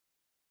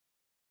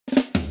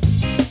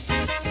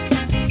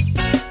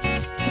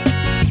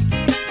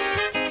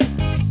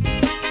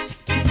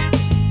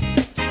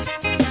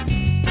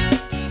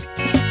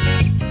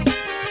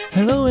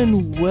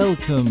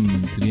welcome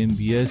to the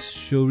MBS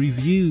Show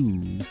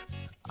Reviews.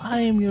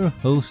 I am your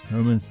host,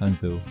 Herman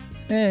Sanzo,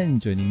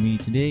 and joining me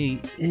today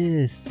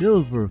is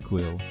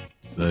Silver-Quill.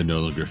 I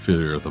no longer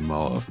fear the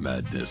maw of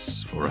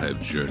madness, for I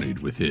have journeyed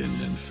within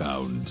and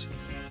found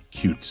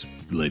cute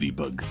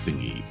ladybug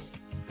thingy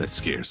that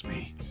scares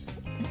me.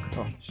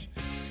 Gosh.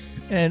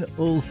 And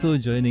also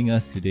joining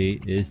us today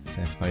is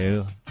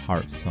Sapphire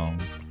Heart Song.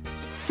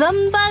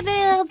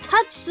 Somebody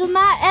touch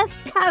my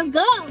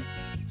escargot!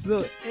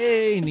 So,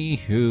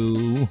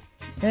 anywho,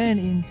 and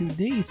in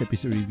today's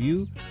episode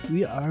review,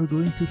 we are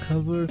going to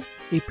cover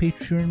a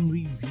Patreon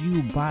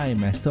review by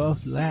Master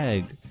of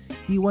Lag.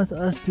 He wants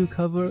us to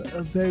cover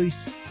a very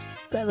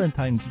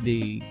Valentine's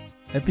Day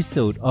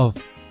episode of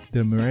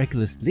The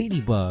Miraculous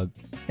Ladybug.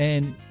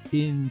 And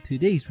in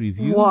today's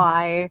review...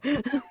 Why?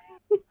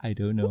 I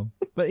don't know.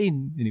 But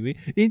anyway,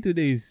 in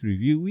today's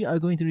review, we are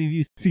going to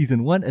review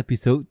Season 1,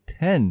 Episode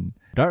 10,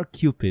 Dark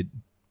Cupid.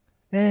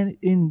 And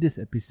in this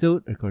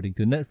episode, according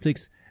to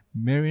Netflix,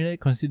 Marinette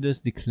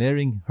considers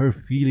declaring her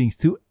feelings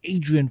to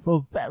Adrian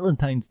for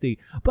Valentine's Day,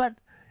 but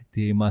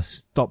they must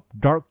stop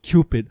Dark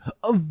Cupid,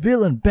 a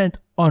villain bent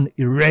on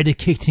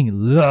eradicating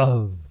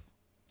love.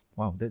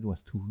 Wow, that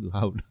was too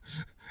loud.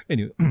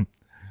 Anyway,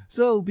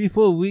 so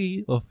before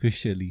we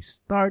officially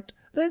start,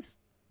 let's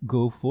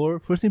go for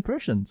first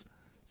impressions.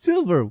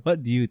 Silver,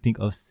 what do you think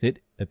of said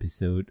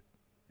episode?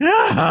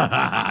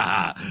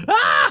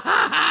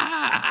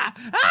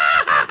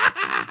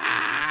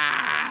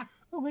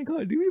 Oh my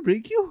god, did we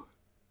break you?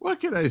 What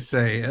can I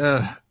say?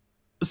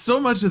 So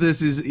much of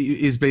this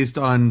is based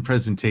on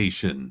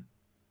presentation.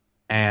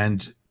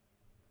 And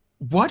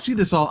watching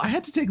this all, I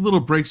had to take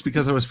little breaks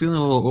because I was feeling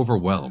a little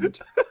overwhelmed.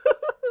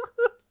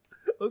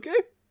 Okay.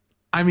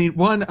 I mean,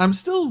 one, I'm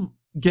still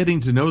getting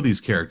to know these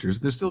characters.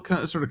 They're still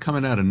sort of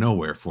coming out of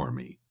nowhere for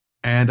me.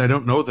 And I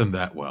don't know them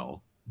that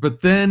well.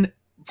 But then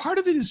part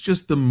of it is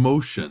just the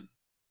motion.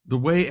 The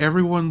way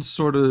everyone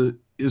sort of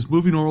is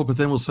moving normal, but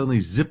then will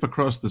suddenly zip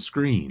across the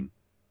screen.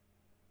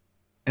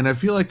 And I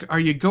feel like, are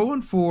you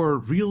going for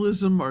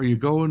realism? Are you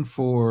going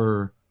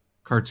for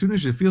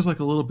cartoonish? It feels like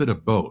a little bit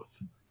of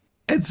both.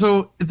 And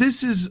so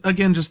this is,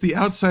 again, just the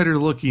outsider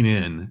looking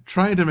in,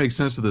 trying to make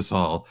sense of this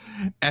all.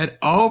 And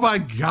oh my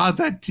god,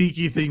 that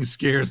tiki thing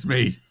scares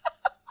me.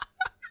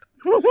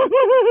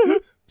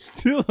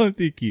 Still on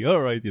tiki.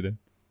 Alrighty then.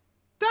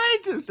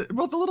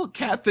 Well, the little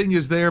cat thing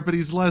is there, but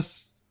he's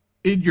less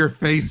in your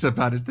face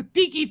about it. The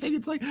tiki thing,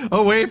 it's like,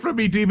 away from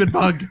me, demon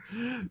bug.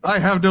 I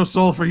have no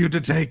soul for you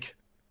to take.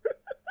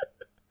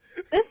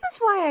 This is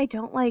why I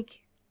don't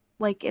like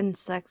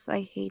insects.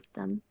 I hate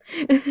them.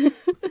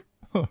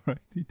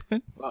 Alrighty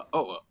then.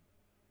 Well,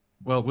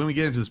 when we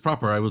get into this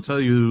proper, I will tell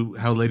you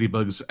how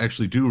ladybugs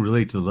actually do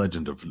relate to the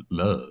legend of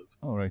love.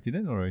 Alrighty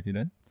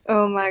then.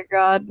 Oh my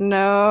god,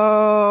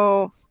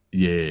 no.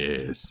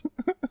 Yes.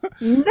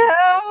 No!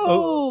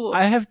 Oh,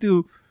 I have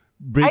to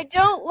break... I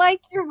don't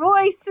like your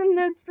voice in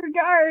this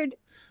regard.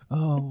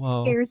 Oh, It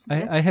wow. scares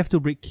me. I have to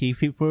break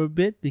kayfabe for a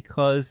bit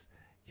because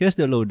here's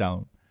the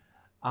lowdown.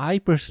 I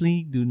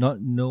personally do not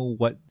know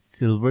what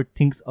Silver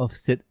thinks of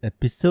said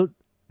episode,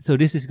 so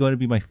this is going to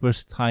be my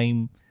first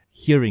time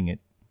hearing it.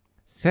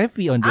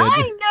 Sephi on the other...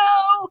 I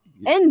know!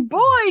 And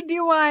boy,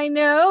 do I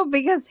know,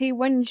 because he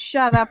wouldn't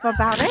shut up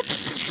about it.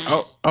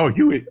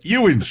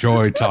 You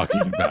enjoyed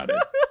talking about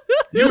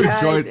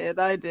it.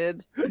 I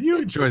did. You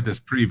enjoyed this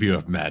preview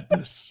of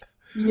madness.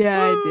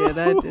 Yeah,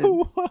 I did.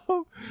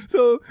 Wow.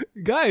 So,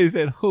 guys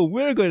at home,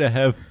 we're going to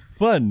have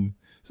fun.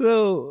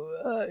 So,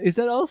 is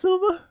that all,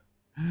 Silver?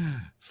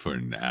 For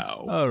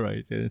now.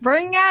 Alright.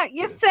 Bring out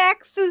your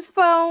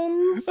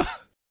saxophones.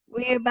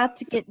 We're about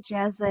to get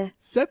jazzy.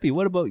 Seppi,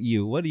 what about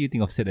you? What do you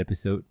think of said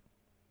episode?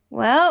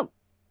 Well,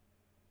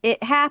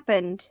 it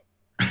happened.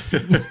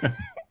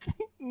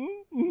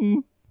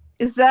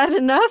 Is that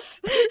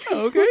enough?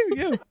 Okay,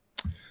 yeah.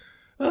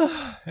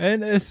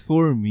 And as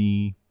for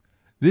me,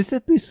 this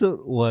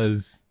episode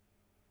was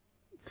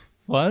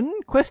fun?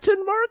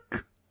 Question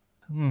mark?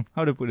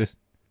 How to put this?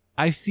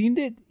 I've seen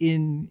it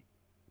in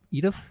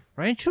either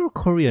French or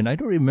Korean. I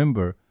don't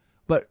remember.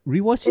 But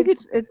rewatching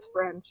it's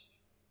French.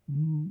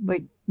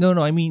 Like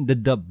no, I mean the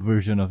dub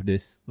version of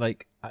this.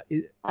 Like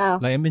like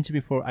I mentioned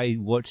before, I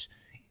watched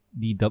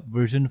the dub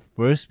version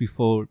first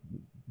before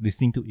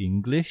listening to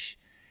English,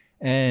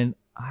 and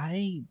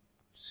I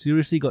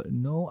seriously got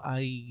no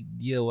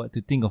idea what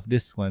to think of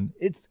this one.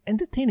 It's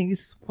entertaining.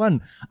 It's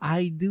fun.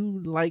 I do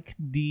like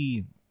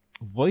the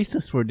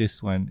voices for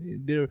this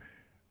one. They're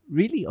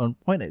really on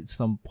point at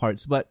some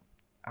parts, but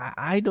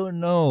I don't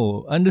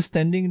know.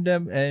 Understanding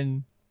them,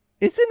 and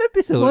it's an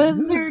episode.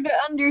 What's there to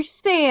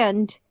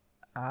understand?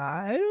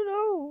 I don't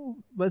know.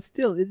 But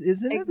still,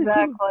 it's an episode.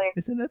 Exactly.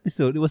 It's an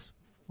episode. It was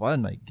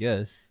fun, I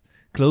guess.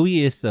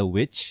 Chloe is a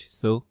witch,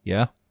 so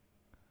yeah.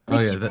 Oh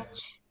yeah,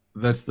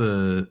 that's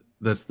the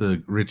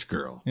rich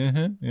girl.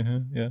 Yeah.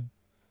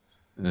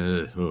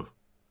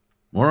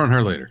 More on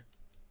her later.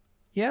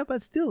 Yeah,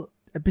 but still,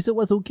 episode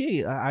was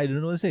okay. I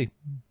don't know what to say.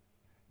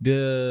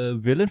 The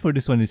villain for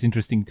this one is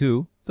interesting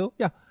too. So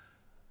yeah.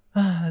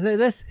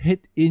 Let's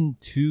hit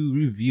into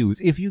reviews.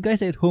 If you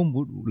guys at home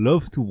would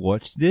love to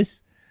watch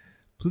this,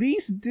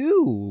 please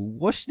do.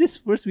 Watch this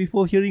first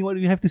before hearing what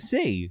we have to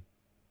say.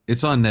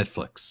 It's on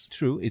Netflix.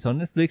 True, it's on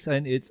Netflix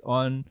and it's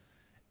on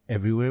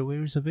everywhere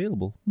where it's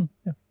available.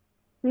 Yeah.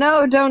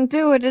 No, don't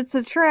do it. It's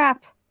a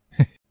trap.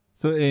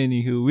 So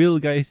anywho, we'll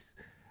guys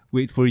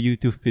wait for you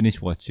to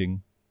finish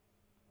watching.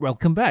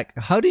 Welcome back.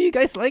 How do you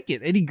guys like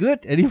it? Any good?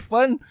 Any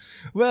fun?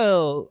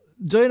 Well,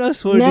 join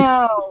us for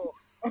No.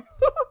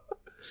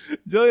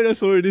 Join us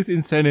for this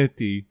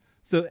insanity.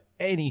 So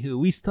anywho,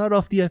 we start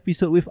off the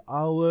episode with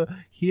our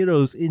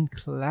heroes in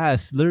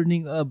class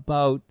learning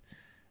about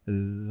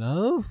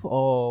love,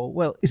 or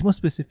well, it's more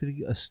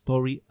specifically a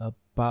story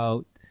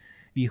about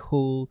the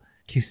whole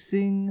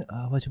kissing.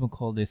 What you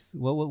call this?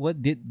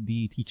 What did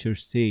the teacher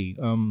say?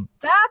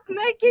 Stop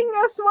making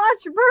us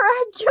watch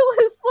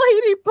Miraculous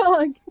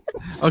Ladybug.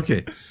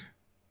 Okay.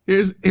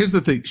 Here's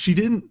the thing.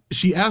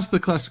 She asked the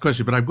class a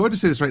question, but I'm going to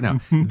say this right now.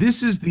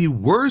 This is the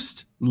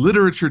worst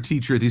literature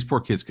teacher these poor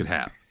kids could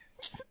have.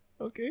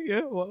 Okay,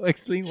 yeah. Well,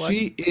 explain why.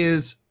 She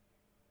is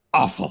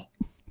awful.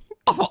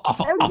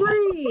 Awful.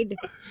 Agreed.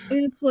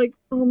 And it's like,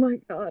 oh my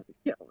god.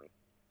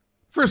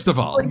 First of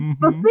all, Like,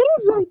 the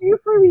things I do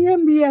for the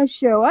MBS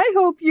show, I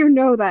hope you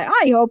know that.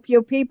 I hope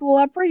you people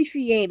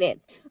appreciate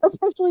it.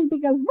 Especially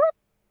because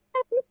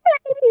we're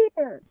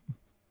here.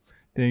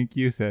 Thank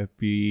you,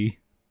 Seppi.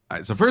 all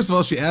right, so first of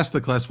all, she asked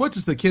the class, what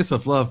does the kiss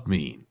of love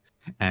mean?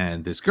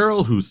 And this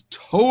girl who's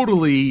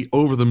totally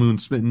over the moon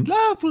smitten,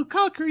 love will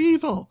conquer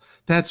evil.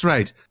 That's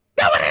right.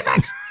 No, it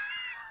isn't!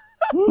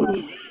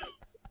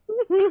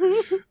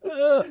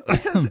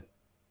 Because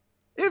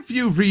if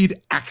you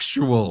read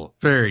actual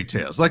fairy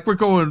tales, like we're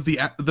going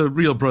the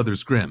real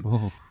Brothers Grimm,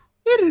 Oh,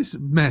 it is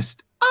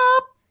messed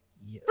up.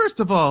 yeah. First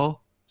of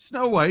all,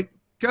 Snow White,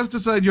 cast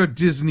aside your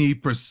Disney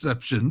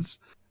perceptions,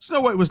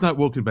 Snow White was not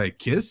woken by a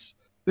kiss.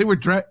 They were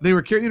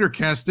carrying her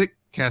casket.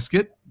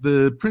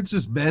 The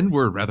prince's men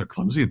were rather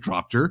clumsy and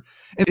dropped her,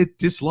 and it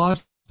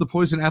dislodged the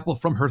poison apple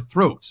from her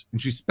throat,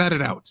 and she spat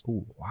it out.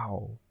 Oh,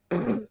 wow.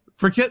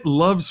 Forget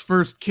love's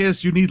first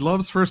kiss. You need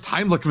love's first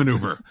Heimlich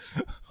maneuver.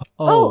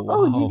 Oh,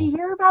 wow. did you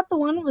hear about the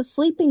one with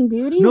Sleeping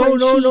Beauty? No, where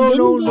no, she no, didn't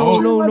no, get no,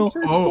 her no, love's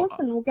no. first Oh. kiss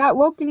and got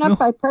woken up No.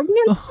 by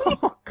pregnancy?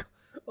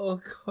 Oh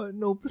god,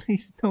 no,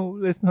 please, no,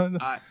 let's not.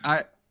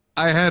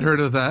 I had heard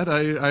of that.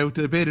 I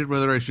debated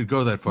whether I should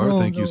go that far. No,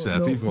 Thank you, no,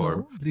 Sappy, no, for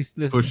no. Please,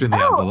 let's pushing the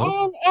envelope.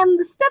 Oh, and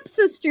the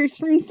stepsisters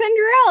from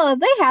Cinderella,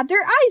 they had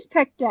their eyes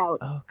picked out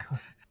Oh god.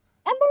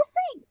 and their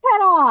feet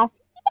cut off.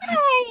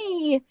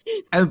 Yay!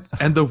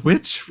 And the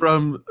witch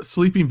from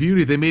Sleeping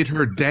Beauty, they made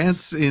her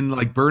dance in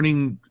like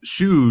burning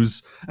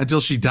shoes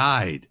until she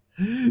died.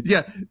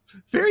 Yeah,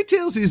 fairy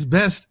tales is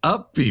messed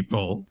up,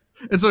 people.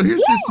 And so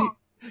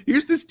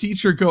here's this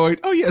teacher going,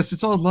 oh yes,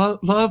 it's all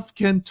love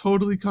can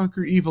totally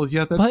conquer evil.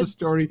 Yeah, that's the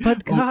story.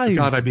 But Oh guys,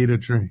 God, I made a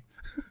drink.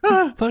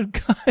 but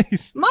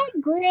guys, My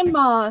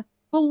grandma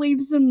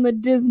believes in the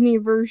Disney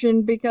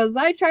version because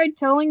I tried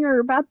telling her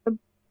about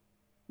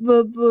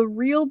the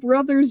real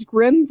Brothers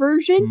Grimm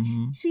version.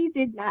 Mhm. She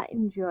did not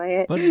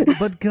enjoy it.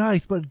 but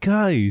guys,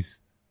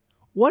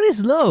 what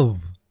is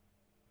love?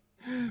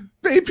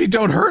 Baby,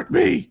 don't hurt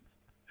me.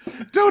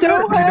 Don't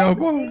hurt me no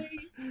more.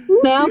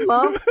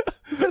 Mama.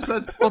 Yes,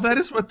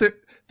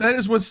 that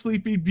is what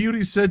Sleeping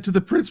Beauty said to the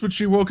prince when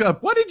she woke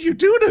up. What did you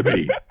do to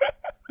me?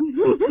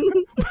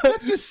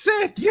 That's just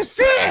sick. You're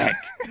sick.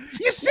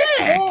 You're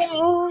sick.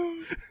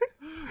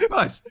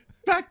 But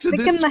back to Sick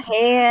in this. the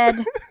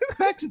head.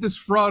 Back to this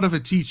fraud of a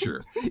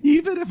teacher.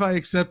 Even if I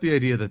accept the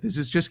idea that this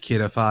is just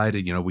kidified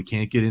and we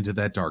can't get into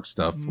that dark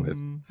stuff with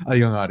Mhm. a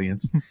young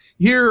audience,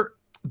 here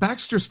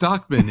Baxter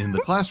Stockman in the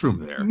classroom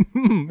there,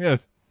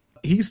 Yes.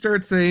 he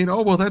starts saying,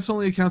 "Oh well, that's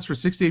only accounts for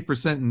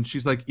 68%," and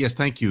she's like, "Yes,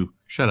 thank you.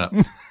 Shut up."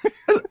 What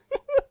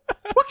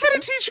kind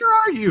of teacher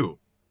are you?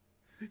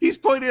 He's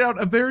pointed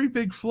out a very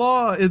big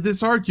flaw in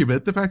this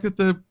argument: the fact that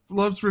the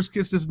love's first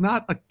kiss is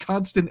not a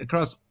constant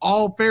across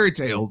all fairy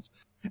tales,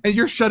 and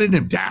you're shutting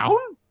him down.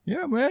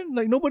 Yeah, man.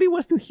 Like nobody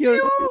wants to hear.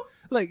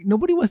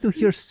 Nobody wants to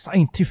hear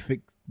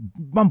scientific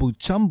mumbo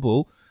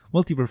jumbo,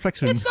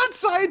 multi-perfection. It's not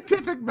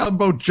scientific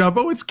mumbo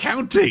jumbo. It's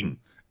counting.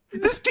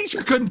 This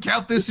teacher couldn't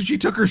count this if she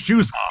took her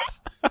shoes off.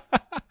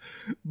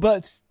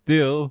 But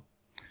still,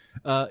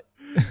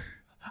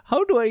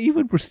 how do I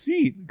even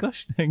proceed?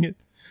 Gosh dang it.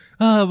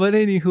 But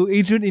anywho,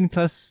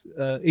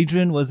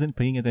 Adrian wasn't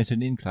paying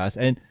attention in class,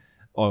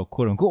 or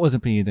quote unquote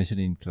wasn't paying attention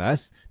in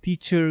class.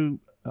 Teacher,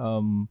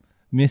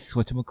 Miss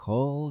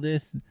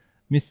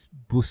Miss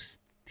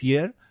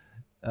Bustier,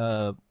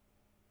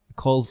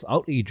 calls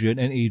out Adrian,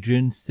 and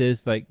Adrian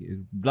says like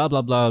blah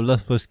blah blah,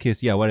 love first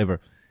kiss, yeah, whatever.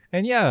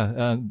 And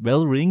yeah,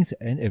 bell rings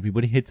and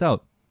everybody heads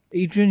out.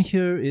 Adrian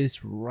here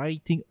is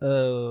writing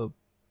a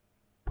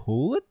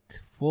poet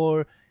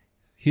for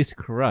his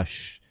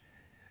crush,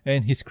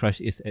 and his crush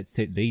is at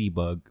said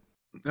Ladybug.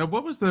 Now,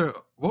 what was the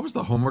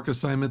homework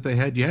assignment they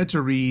had? You had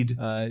to read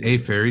a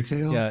fairy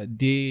tale. Yeah,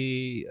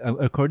 they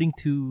according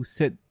to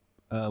said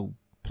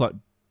plot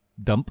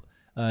dump,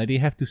 they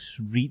have to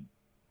read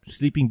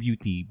Sleeping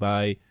Beauty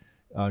by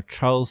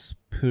Charles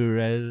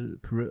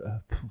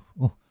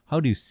how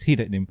do you say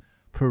that name?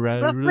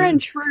 The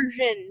French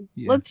version.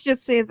 Yeah. Let's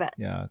just say that.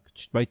 Yeah,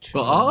 by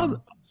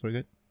Well, sorry,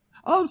 good.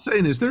 all I'm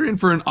saying is they're in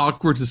for an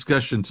awkward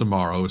discussion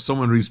tomorrow if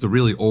someone reads the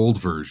really old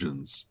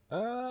versions.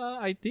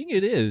 I think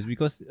it is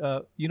because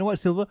you know what,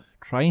 Silver?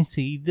 Try and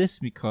say this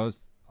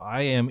because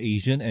I am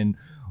Asian and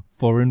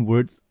foreign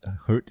words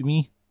hurt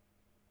me.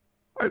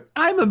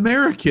 I'm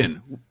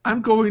American.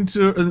 I'm going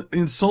to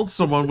insult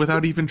someone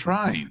without even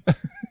trying.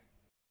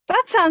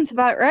 That sounds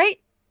about right.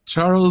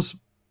 Charles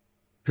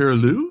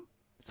Perrault?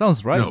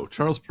 Sounds right. No,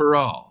 Charles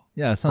Perrault.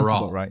 Yeah, sounds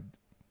Perrault. about right.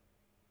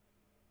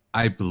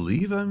 I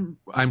believe I'm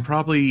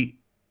probably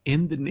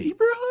in the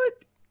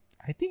neighborhood.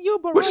 I think you're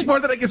about Which right. is more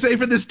than I can say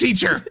for this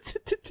teacher.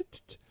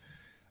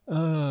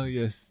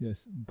 Yes.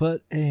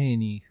 But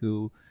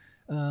anywho,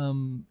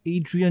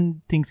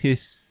 Adrian thinks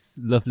his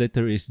love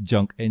letter is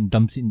junk and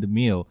dumps it in the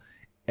mail.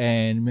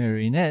 And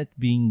Marinette,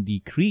 being the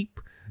creep,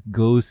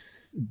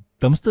 goes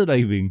dumpster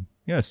diving.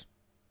 Yes.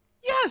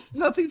 Yes,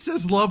 nothing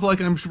says love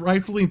like I'm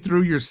rifling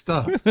through your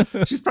stuff.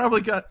 She's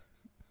probably got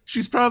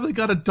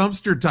a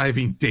dumpster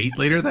diving date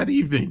later that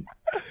evening.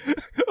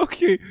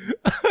 Okay,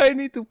 I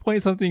need to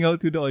point something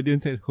out to the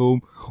audience at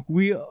home.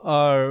 We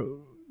are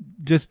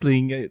just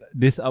playing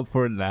this up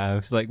for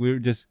laughs. Like, we're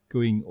just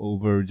going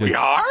over just... We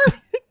are?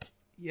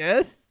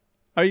 Yes?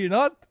 Are you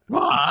not?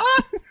 What?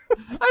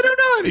 I don't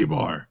know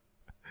anymore.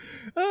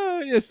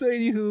 Yes, so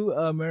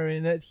anywho,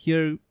 Marinette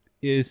here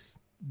is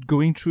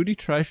going through the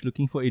trash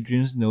looking for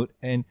Adrian's note,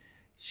 and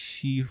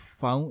she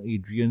found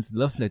Adrian's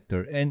love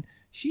letter, and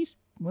she's,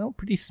 well,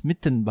 pretty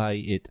smitten by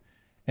it,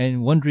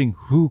 and wondering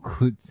who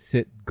could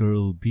said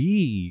girl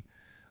be.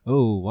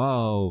 Oh,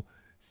 wow.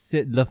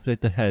 Said love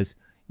letter has,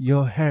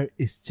 your hair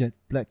is jet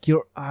black,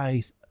 your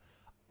eyes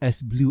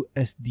as blue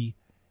as the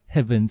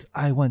heavens.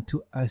 I want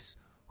to ask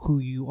who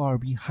you are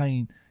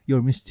behind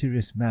your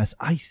mysterious mask.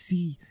 I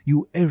see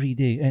you every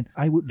day, and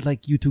I would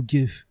like you to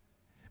give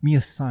me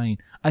a sign.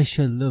 I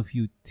shall love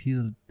you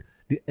till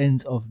the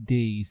ends of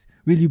days.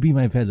 Will you be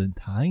my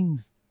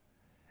Valentines?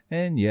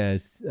 And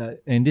yes,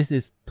 and this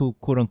is to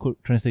quote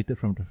unquote translated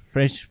from the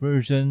French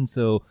version.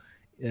 So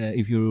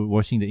if you're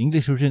watching the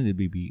English version,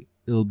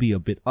 it'll be a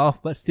bit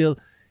off, but still,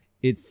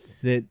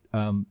 it's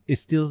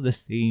still the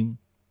same.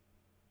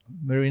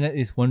 Marinette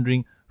is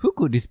wondering, who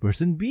could this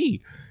person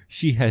be?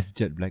 She has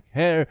jet black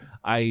hair,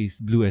 eyes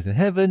blue as a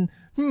heaven.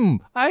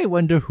 I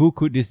wonder who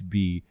could this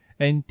be?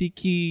 And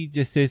Tiki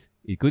just says,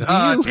 it could be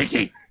you.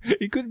 Tiki!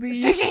 It could be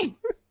you. Tiki!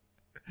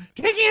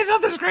 Tiki is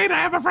on the screen,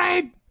 I am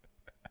afraid!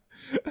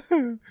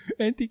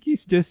 And Tiki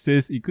just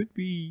says, it could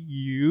be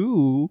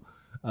you,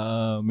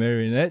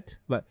 Marinette.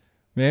 But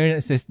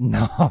Marinette says,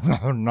 no,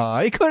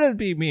 it couldn't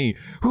be me.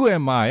 Who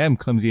am I? I'm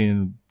clumsy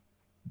and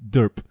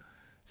derp.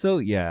 So,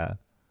 yeah.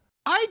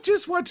 I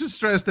just want to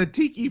stress that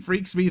Tiki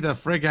freaks me the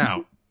frig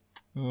out.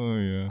 Oh,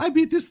 yeah. I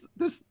mean, this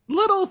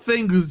little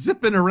thing who's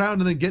zipping around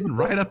and then getting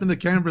right up in the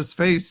camera's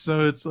face.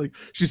 So it's like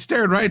she's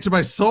staring right into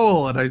my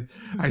soul, and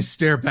I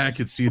stare back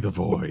and see the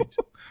void.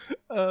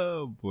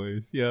 Oh,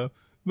 boys, yeah.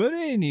 But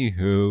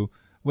anywho,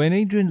 when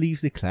Adrian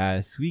leaves the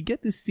class, we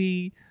get to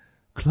see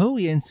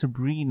Chloe and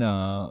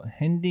Sabrina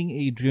handing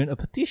Adrian a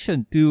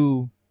petition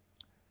to,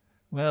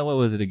 well, what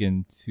was it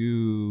again?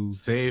 To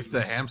save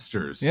the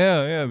hamsters.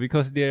 Yeah,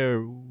 because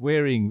they're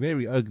wearing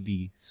very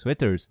ugly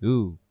sweaters.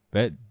 Ooh,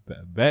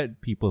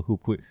 bad people who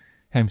put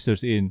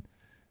hamsters in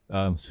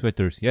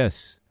sweaters,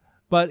 yes.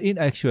 But in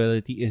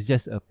actuality, it's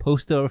just a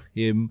poster of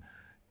him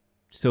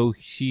so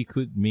she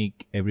could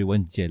make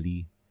everyone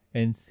jelly.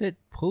 And said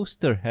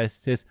poster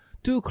says,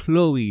 to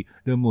Chloe,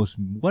 the most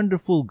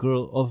wonderful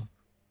girl of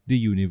the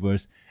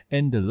universe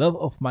and the love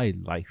of my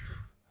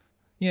life.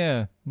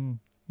 Yeah.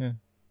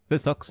 That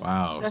sucks.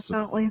 Wow.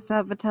 Definitely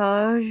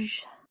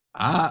sabotage.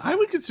 I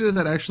would consider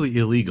that actually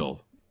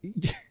illegal.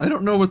 I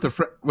don't know what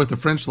the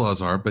French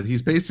laws are, but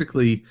he's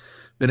basically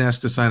been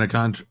asked to sign a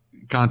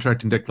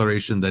contract and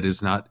declaration that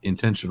is not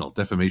intentional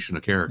defamation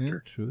of character.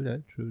 Yeah,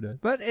 true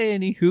that. But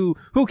anywho,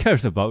 who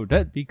cares about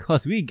that?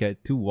 Because we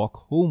get to walk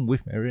home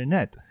with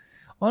Marinette.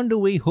 On the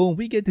way home,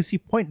 we get to see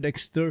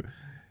Poindexter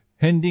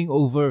handing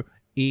over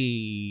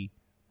a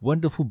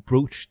wonderful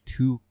brooch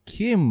to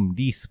Kim,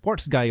 the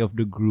sports guy of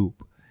the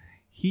group.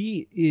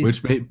 He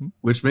is,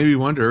 which made me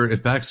wonder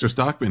if Baxter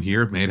Stockman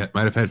here might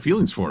have had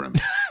feelings for him.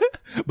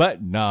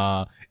 But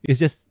nah, it's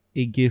just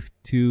a gift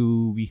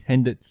to be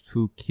handed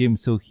to Kim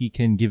so he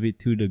can give it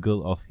to the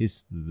girl of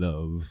his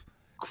love.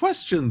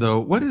 Question though,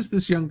 what is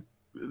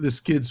this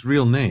kid's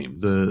real name?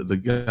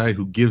 The guy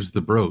who gives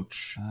the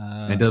brooch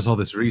and does all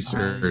this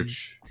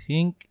research. I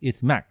think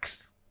it's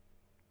Max.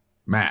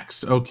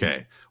 Max,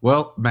 okay.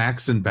 Well,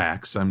 Max and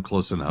Bax, I'm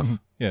close enough.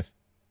 Yes.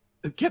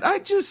 Can I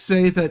just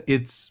say that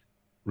it's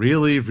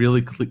really,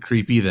 really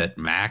creepy that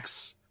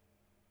Max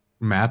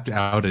mapped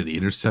out an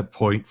intercept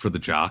point for the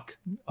jock?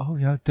 Oh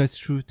yeah, that's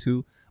true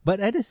too. But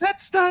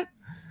that's not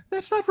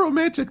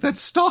romantic. That's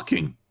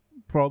stalking.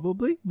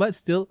 Probably, but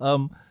still,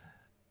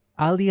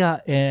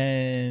 Alia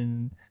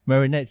and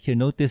Marinette here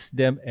notice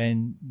them,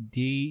 and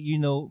they,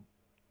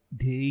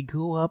 they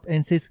go up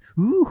and says,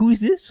 "Ooh, who is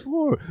this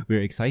for?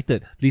 We're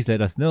excited. Please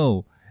let us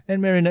know."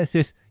 And Marinette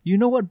says, "You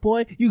know what,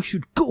 boy? You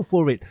should go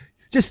for it.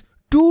 Just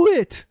do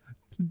it.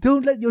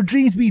 Don't let your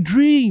dreams be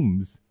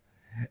dreams."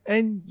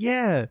 And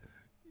yeah,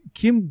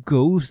 Kim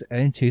goes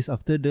and chases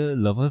after the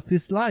love of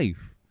his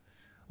life.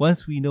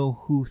 Once we know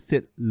who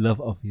said love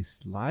of his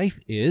life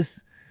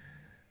is,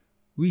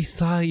 we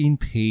sigh in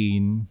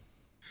pain.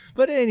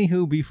 But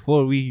anywho,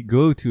 before we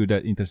go to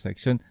that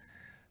intersection,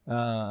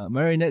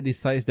 Marinette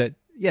decides that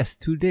yes,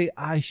 today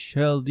I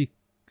shall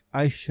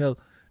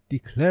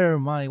declare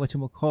my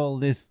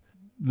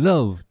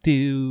love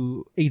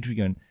to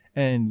Adrian,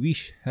 and we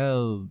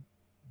shall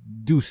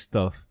do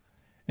stuff.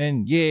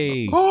 And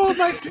yay! Oh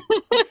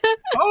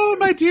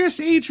my dearest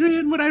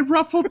Adrian, when I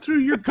ruffled through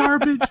your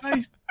garbage,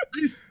 I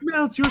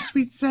smelled your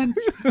sweet scent.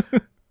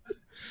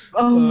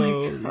 Oh my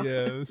god.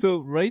 Yeah. So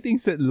writing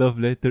said love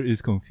letter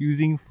is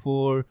confusing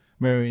for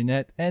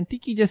Marinette, and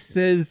Tiki just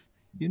says,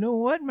 "You know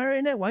what,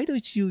 Marinette? Why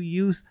don't you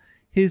use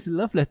his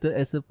love letter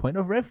as a point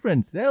of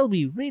reference? That'll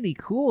be really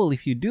cool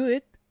if you do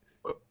it."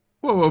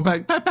 Whoa,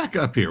 back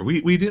up here.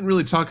 We didn't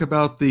really talk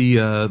about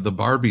the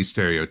Barbie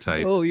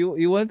stereotype. Oh,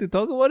 you want to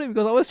talk about it?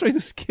 Because I was trying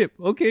to skip.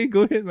 Okay,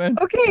 go ahead, man.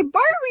 Okay,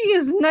 Barbie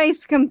is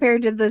nice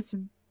compared to this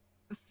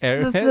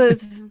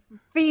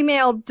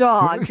female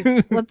dog.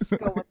 Let's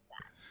go with that.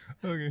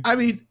 Okay. I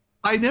mean,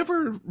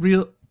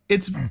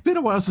 it's been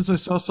a while since I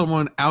saw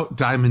someone out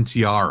Diamond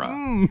Tiara.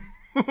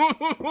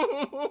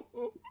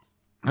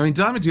 I mean,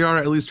 Diamond Tiara,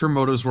 at least her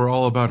motives were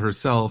all about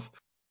herself.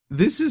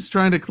 This is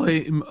trying to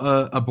claim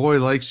a boy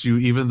likes you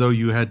even though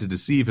you had to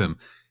deceive him.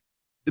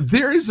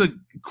 There is a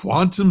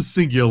quantum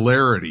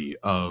singularity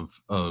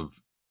of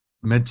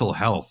mental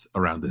health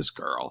around this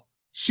girl.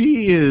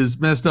 She is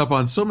messed up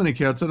on so many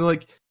counts that are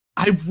like,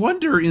 I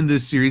wonder in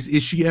this series,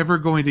 is she ever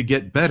going to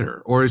get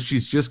better? Or is she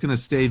just going to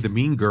stay the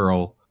mean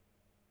girl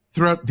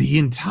throughout the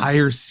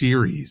entire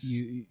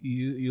series?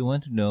 You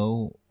want to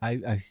know,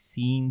 I've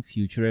seen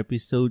future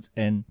episodes,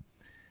 and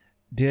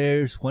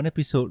there's one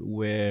episode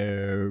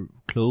where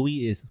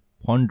Chloe is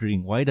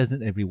pondering, why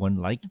doesn't everyone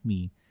like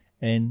me?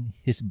 And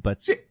his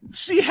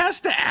she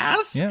has to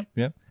ask?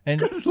 Yeah. And,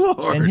 Good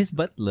Lord. And his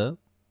butler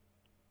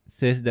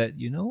says that,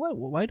 you know what,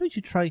 why don't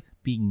you try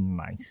being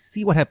nice?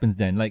 See what happens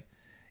then. Like,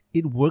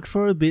 it worked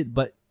for a bit,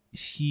 but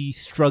she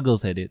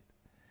struggles at it.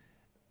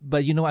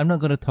 But you know, I'm not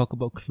going to talk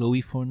about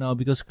Chloe for now,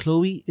 because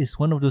Chloe is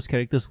one of those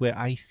characters where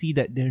I see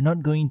that they're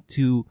not going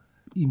to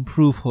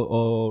improve her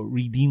or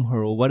redeem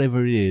her or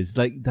whatever it is.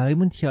 Like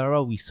Diamond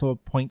Tiara, we saw a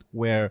point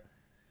where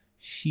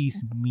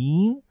she's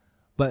mean,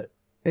 but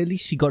at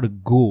least she got a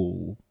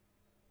goal.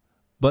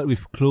 But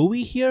with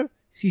Chloe here,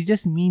 she's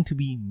just mean to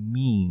be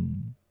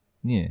mean.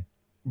 Yeah.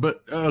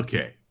 But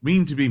okay,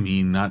 mean to be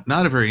mean, not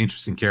a very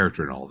interesting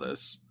character in all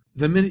this.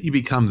 The minute you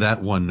become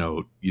that one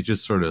note, you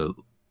just sort of,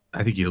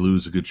 I think you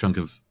lose a good chunk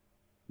of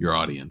your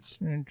audience.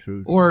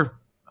 True. Or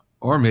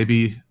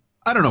maybe,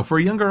 I don't know, for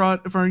a younger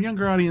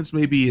audience,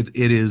 maybe it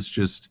is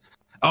just,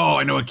 oh,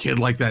 I know a kid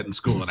like that in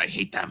school and I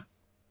hate them.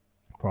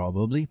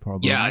 Probably.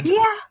 Yeah.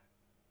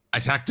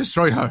 Attack,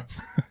 destroy her.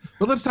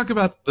 But let's talk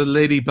about the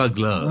Ladybug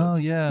love. Oh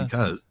yeah.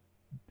 Because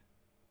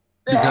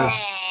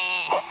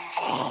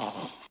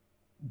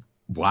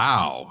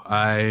wow,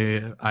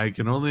 I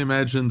can only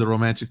imagine the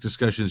romantic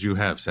discussions you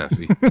have,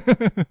 Safi.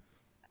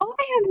 Oh,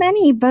 I have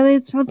many, but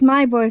it's with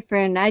my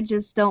boyfriend. I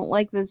just don't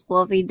like this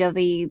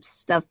lovey-dovey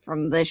stuff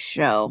from this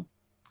show.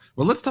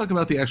 Well, let's talk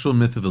about the actual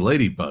myth of the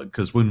Ladybug,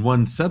 because when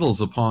one settles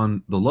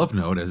upon the love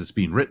note as it's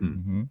being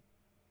written,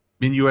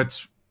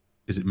 minuets,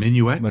 is it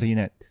minuet?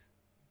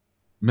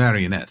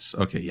 Marionettes.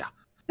 Okay, yeah.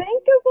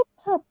 Think of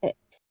a puppet.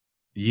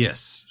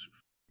 Yes.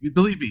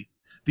 Believe me,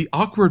 the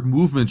awkward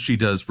movement she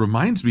does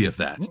reminds me of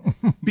that.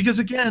 Because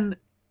again,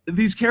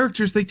 these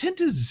characters, they tend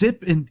to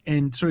zip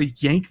and sort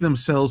of yank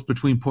themselves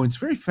between points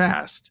very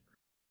fast.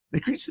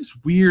 It creates this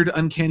weird,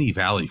 uncanny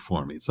valley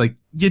for me. It's like,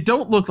 you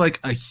don't look like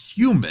a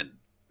human,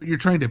 but you're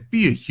trying to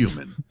be a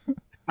human. And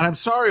I'm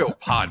sorry, oh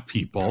pod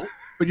people,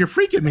 but you're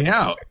freaking me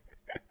out.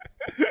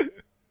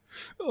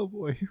 Oh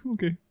boy,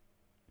 okay.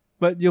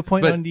 But your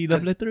point on the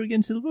love letter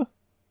again, Silver?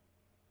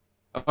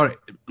 All right,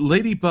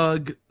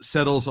 Ladybug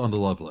settles on the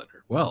love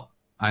letter. Well,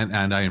 I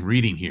am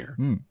reading here.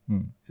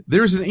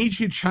 There's an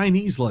ancient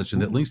Chinese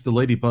legend that links the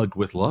ladybug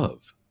with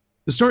love.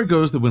 The story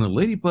goes that when a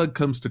ladybug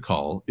comes to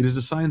call, it is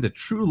a sign that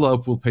true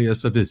love will pay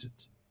us a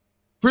visit.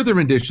 Further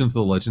renditions of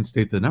the legend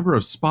state the number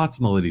of spots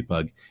on the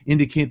ladybug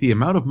indicate the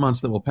amount of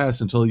months that will pass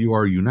until you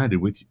are united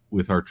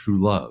with our true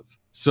love.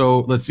 So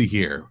let's see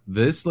here.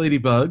 This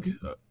ladybug,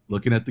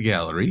 looking at the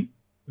gallery.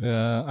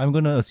 I'm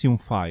going to assume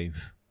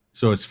 5.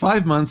 So it's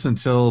 5 months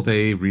until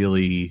they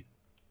really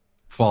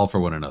fall for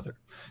one another.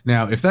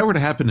 Now, if that were to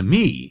happen to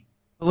me,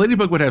 a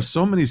ladybug would have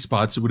so many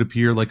spots it would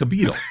appear like a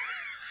beetle.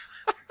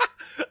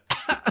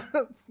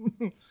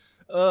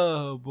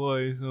 Oh,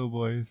 boys.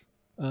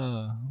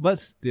 But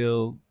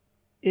still,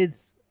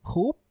 it's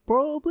hope,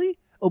 probably.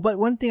 Oh, but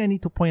one thing I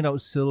need to point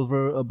out,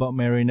 Silver, about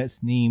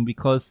Marinette's name,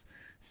 because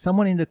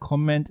someone in the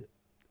comment,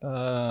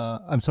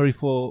 I'm sorry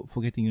for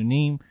forgetting your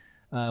name,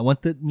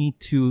 wanted me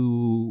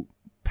to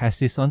pass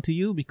this on to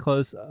you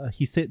because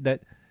he said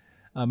that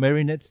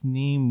Marinette's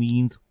name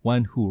means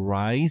one who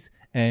rise,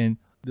 and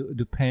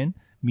the pen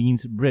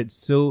means bread.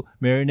 So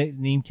Marinette's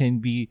name can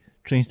be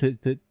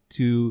translated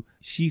to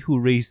she who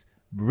raised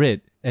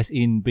bread, as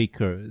in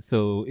baker.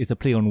 So it's a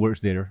play on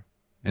words there.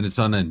 And it's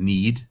on a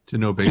need to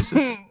know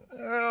basis?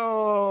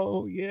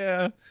 Oh,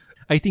 yeah.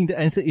 I think the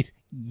answer is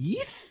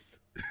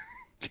yes.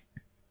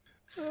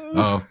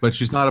 Oh, but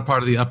she's not a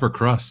part of the upper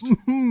crust.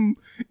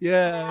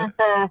 Yeah.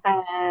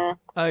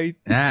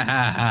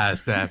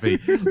 Sappy.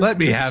 Let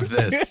me have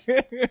this.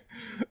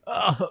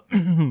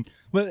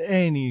 But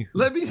anyway.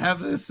 Let me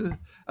have this.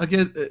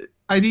 Again,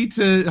 I need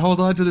to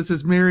hold on to this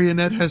as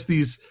Marionette has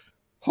these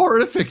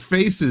horrific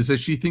faces as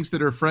she thinks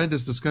that her friend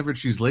has discovered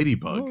she's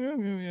Ladybug. Oh,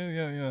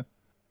 yeah.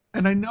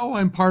 And I know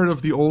I'm part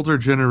of the older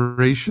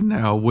generation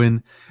now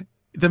when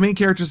the main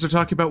characters are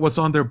talking about what's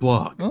on their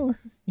blog. Oh,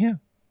 yeah.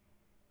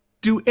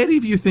 Do any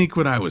of you think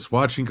when I was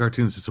watching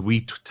cartoons as a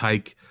wee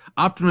tyke,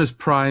 Optimus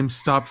Prime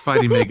stopped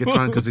fighting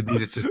Megatron because he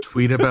needed to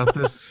tweet about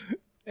this?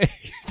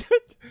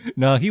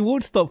 No, he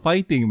won't stop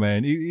fighting,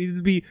 man.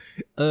 It'll be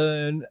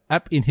an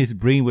app in his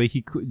brain where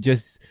he could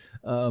just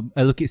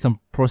allocate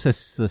some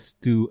processors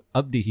to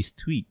update his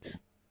tweets.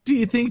 Do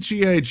you think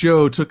G.I.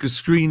 Joe took a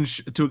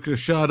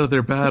shot of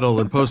their battle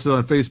and posted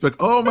on Facebook?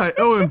 Oh my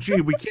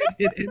OMG, we can't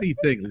hit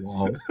anything,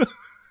 lol.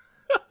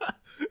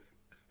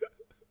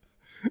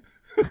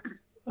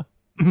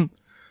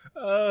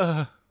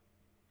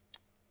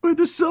 Were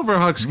the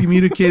Silverhawks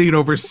communicating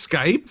over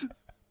Skype?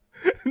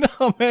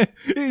 No, man,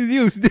 he's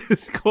used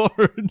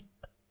Discord.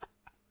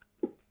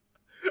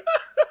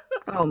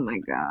 Oh my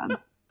god.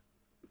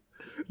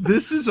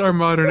 This is our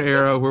modern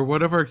era where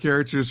one of our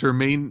characters,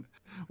 one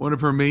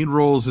of her main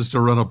roles is to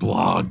run a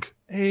blog.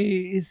 Hey,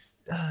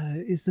 it's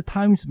the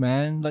times,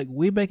 man. Like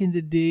way back in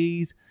the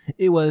days,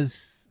 it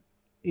was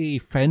a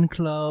fan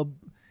club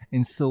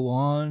and so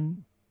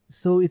on.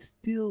 So it's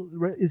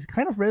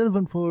kind of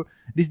relevant for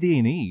this day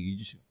and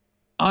age.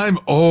 I'm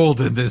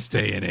old in this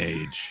day and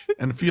age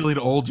and feeling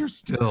older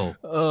still.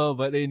 Oh,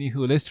 but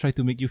anywho, let's try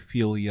to make you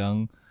feel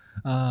young.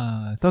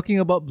 Talking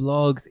about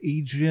blogs,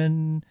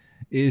 Adrian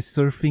is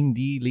surfing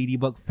the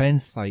Ladybug fan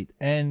site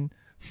and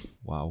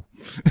wow.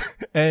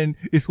 And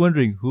is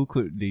wondering who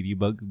could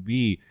Ladybug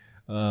be.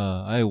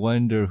 I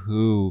wonder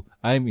who.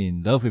 I'm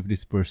in love with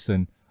this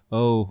person.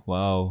 Oh,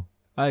 wow.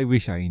 I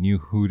wish I knew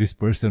who this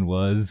person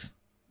was.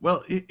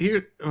 Well,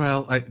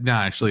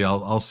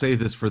 I'll say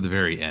this for the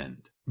very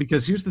end.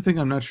 Because here's the thing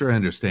I'm not sure I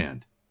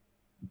understand.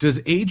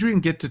 Does Adrian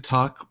get to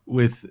talk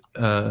with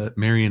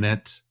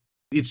Marionette?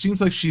 It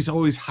seems like she's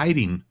always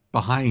hiding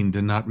behind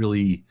and not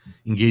really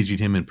engaging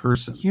him in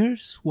person.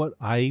 Here's what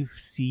I've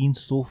seen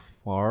so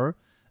far.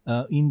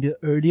 In the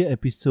earlier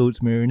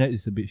episodes, Marionette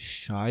is a bit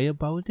shy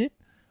about it.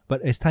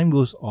 But as time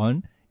goes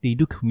on, they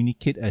do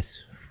communicate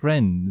as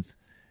friends.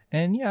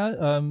 And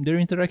yeah, their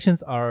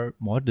interactions are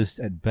modest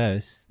at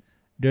best.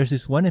 There's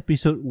this one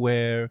episode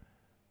where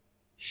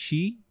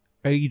she,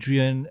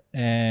 Adrian,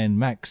 and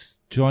Max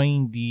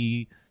join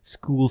the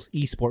school's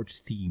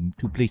esports team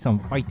to play some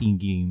fighting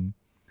game.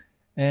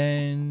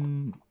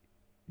 And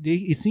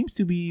it seems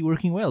to be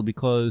working well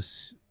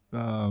because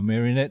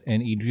Marinette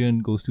and Adrian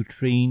goes to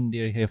train.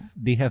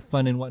 They have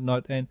fun and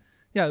whatnot. And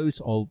yeah,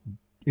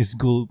 it's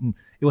good.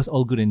 It was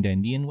all good and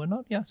dandy and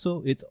whatnot. Yeah,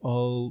 so it's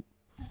all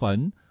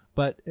fun.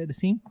 But at the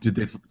same, did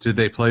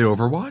they play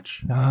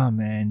Overwatch? Nah,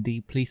 man, they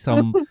play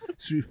some.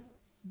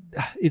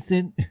 It's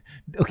in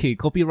okay.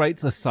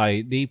 Copyrights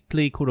aside, they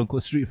play quote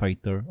unquote Street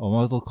Fighter or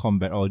Mortal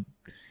Kombat or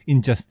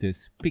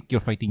Injustice. Pick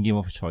your fighting game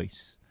of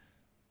choice.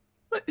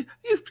 But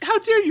how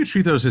dare you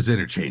treat those as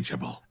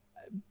interchangeable?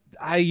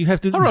 You have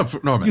to.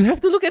 Norman. You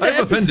have to look at that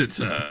episode. Offended,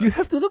 sir. You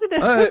have to look at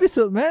that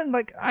episode, man.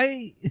 Like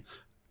I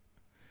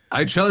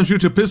challenge you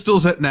to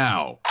pistols at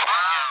now.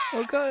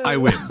 Okay. I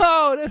win.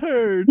 Oh, that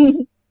hurts.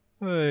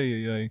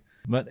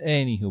 But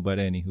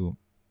anywho,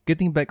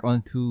 getting back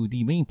onto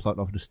the main plot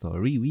of the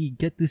story, we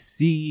get to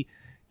see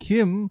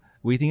Kim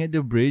waiting at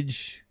the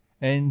bridge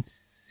and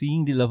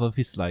seeing the love of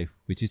his life,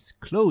 which is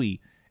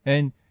Chloe.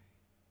 And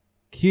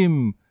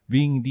Kim,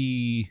 being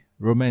the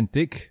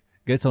romantic,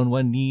 gets on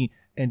one knee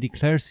and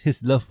declares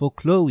his love for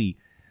Chloe.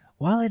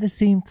 While at the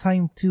same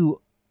time,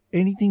 too,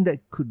 anything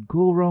that could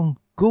go wrong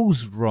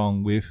goes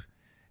wrong with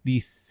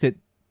the said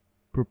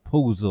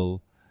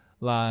proposal.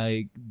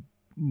 Like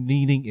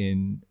needing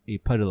in a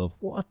puddle of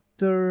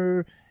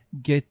water,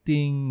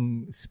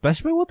 getting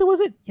splashed by water, was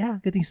it? Yeah,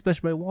 getting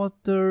splashed by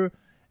water,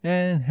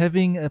 and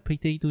having a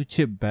potato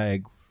chip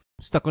bag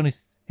stuck on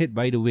his head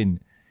by the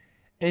wind.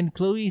 And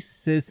Chloe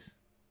says,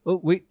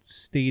 oh wait,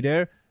 stay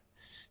there,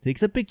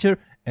 takes a picture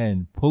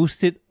and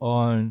posts it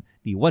on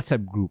the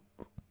WhatsApp group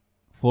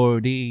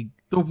for the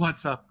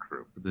WhatsApp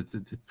group, the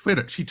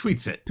Twitter. She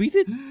tweets it. Tweets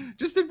it?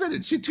 Just admit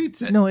it. She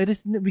tweets it. No, it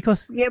is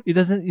because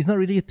it's not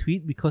really a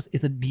tweet because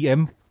it's a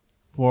DM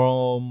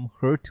from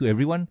her to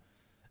everyone.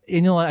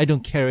 You know what? I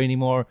don't care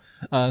anymore.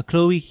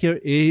 Chloe here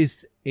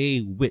is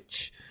a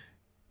witch.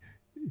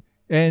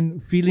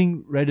 And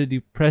feeling rather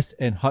depressed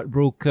and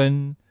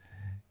heartbroken,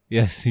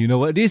 Yes, you know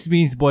what this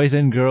means, boys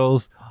and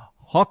girls.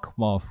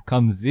 Hawkmoth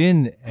comes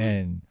in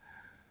and...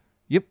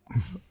 Yep.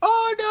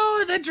 Oh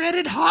no, the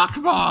dreaded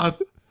Hawkmoth!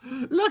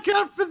 Look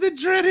out for the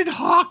dreaded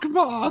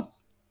Hawkmoth!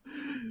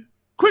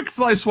 Quick,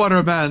 Fly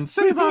Swatter Man,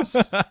 save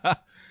us!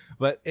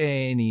 But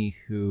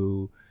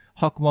anywho,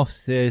 Hawkmoth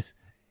says,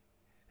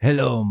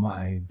 "Hello,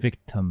 my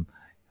victim.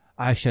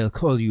 I shall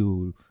call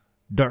you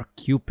Dark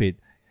Cupid,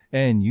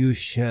 and you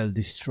shall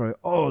destroy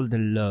all the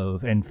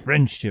love and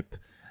friendship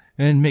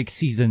and make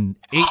season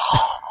 8."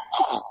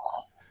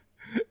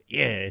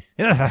 Yes.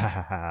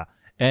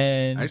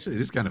 And actually,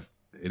 it is kind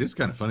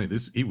of funny.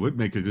 He would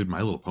make a good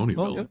My Little Pony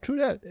villain. yeah, true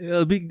that.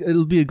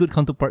 It'll be a good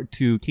counterpart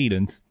to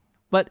Cadence.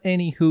 But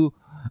anywho,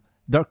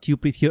 Dark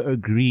Cupid here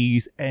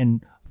agrees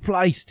and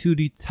flies to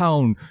the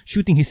town,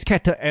 shooting his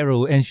scatter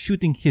arrow and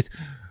shooting his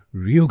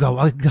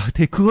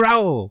Ryugawagate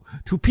Kurao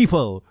to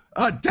people.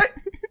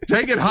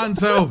 Take it,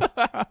 Hanzo!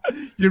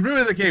 You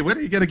ruined the game. When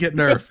are you going to get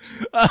nerfed?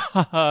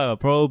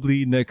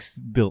 Probably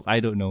next build.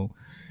 I don't know.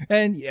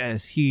 And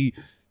yes, he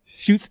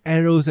shoots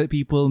arrows at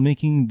people,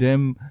 making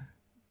them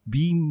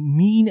be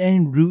mean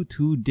and rude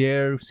to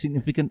their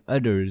significant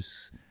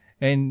others.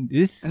 And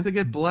they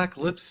get black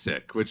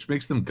lipstick, which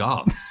makes them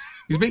goths.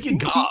 He's making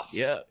goths.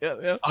 Yeah.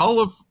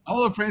 All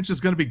of French is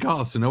going to be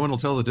goths, and no one will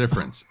tell the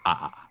difference.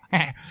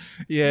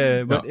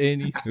 Yeah, but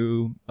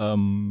anywho,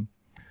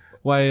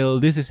 while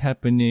this is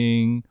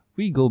happening,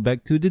 we go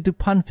back to the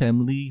Dupin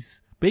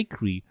family's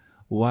bakery,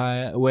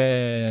 where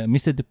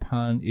Mr.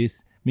 Dupin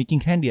is making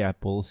candy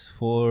apples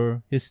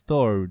for his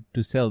store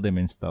to sell them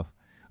and stuff.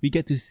 We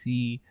get to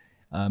see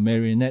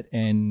Marinette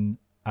and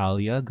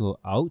Alia go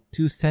out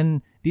to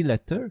send the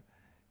letter,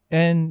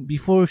 and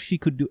before she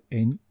could do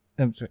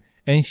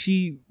and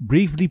she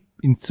bravely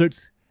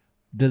inserts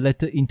the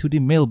letter into the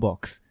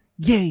mailbox.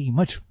 Yay,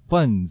 much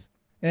funds.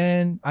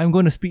 And I'm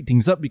going to speed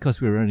things up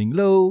because we're running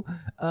low.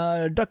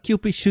 Dark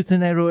Cupid shoots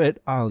an arrow at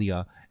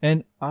Alia,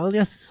 and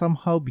Alia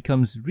somehow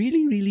becomes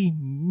really, really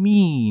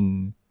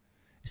mean,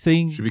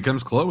 saying she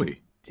becomes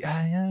Chloe.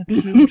 Yeah,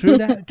 true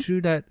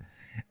that.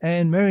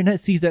 And Marinette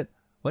sees that.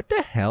 What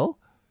the hell?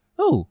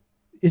 Oh,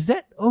 is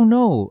that? Oh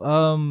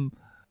no.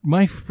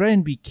 My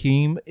friend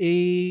became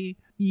a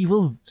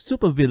evil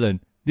supervillain.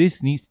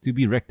 This needs to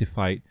be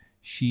rectified.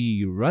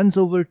 She runs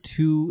over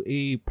to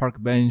a park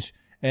bench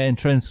and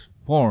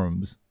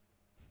transforms.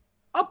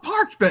 A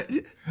park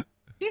bench?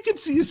 You can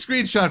see a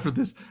screenshot for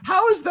this.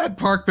 How is that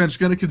park bench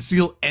going to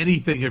conceal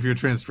anything of your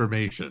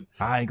transformation?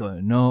 I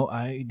got no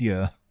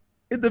idea.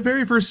 In the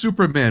very first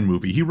Superman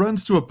movie, he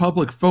runs to a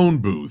public phone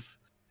booth,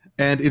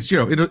 and it's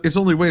it's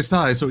only waist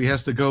high, so he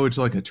has to go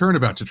into like a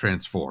turnabout to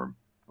transform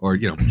or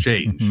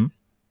change. Mm-hmm.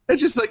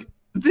 It's just like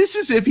this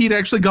is if he'd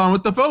actually gone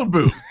with the phone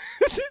booth.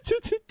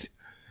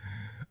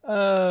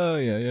 Oh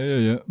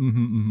yeah.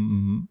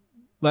 Mm-hmm.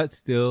 But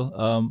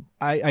still,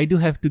 I do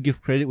have to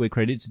give credit where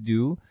credit's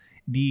due.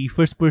 The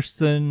first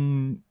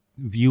person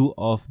view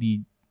of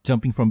the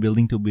jumping from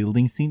building to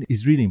building scene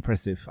is really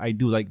impressive. I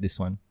do like this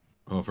one.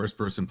 Oh, first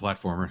person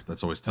platformer.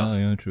 That's always tough. Oh,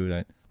 yeah, true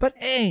that. But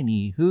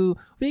anywho,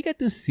 we get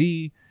to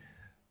see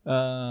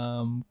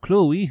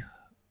Chloe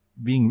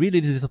being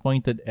really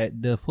disappointed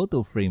at the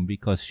photo frame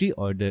because she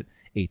ordered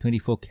a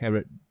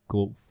 24-karat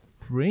gold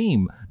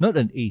frame, not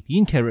an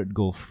 18-karat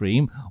gold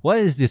frame. What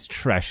is this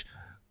trash?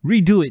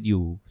 Redo it,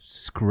 you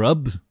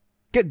scrubs.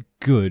 Get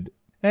good.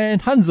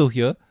 And Hanzo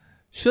here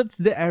shoots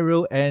the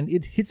arrow and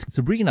it hits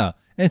Sabrina.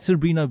 And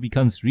Sabrina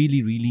becomes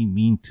really, really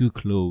mean to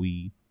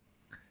Chloe.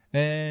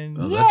 And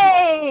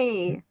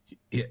yay!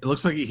 It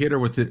looks like he hit her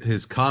with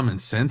his common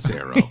sense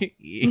arrow.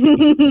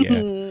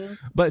 Yeah.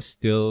 But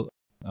still,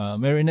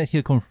 Marinette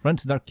here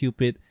confronts Dark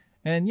Cupid.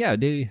 And yeah,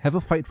 they have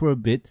a fight for a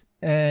bit.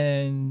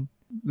 And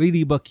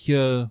Ladybug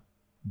here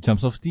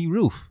jumps off the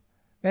roof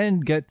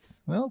and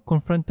gets,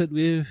 confronted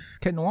with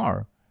Cat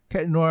Noir.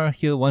 Cat Noir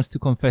here wants to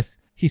confess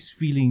his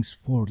feelings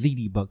for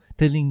Ladybug,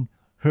 telling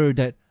her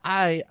that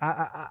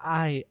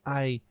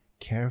I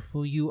care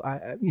for you.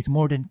 It's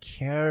more than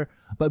care.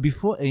 But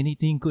before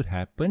anything could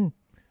happen,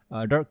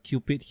 Dark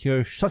Cupid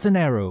here shoots an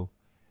arrow.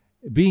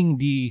 Being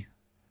the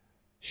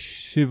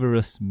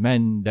chivalrous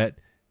man that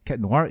Cat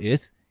Noir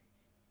is,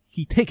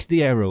 he takes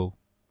the arrow.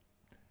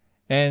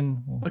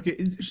 And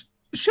okay,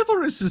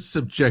 chivalrous is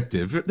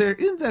subjective. They're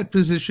in that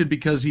position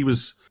because he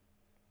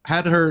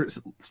had her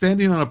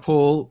standing on a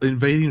pole,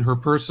 invading her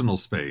personal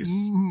space.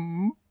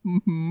 Mm-hmm.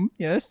 Mm-hmm.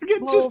 Yes.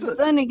 Again, well,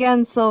 then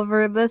again,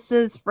 Silver, this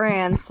is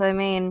France. I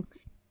mean,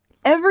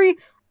 not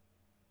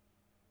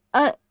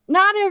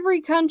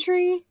every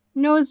country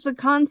knows the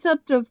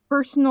concept of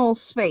personal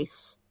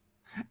space.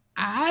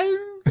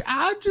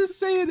 I'm just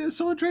saying, if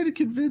someone tried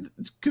to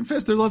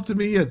confess their love to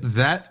me at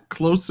that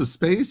close to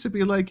space, it'd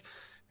be like,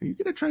 are you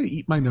gonna try to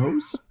eat my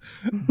nose?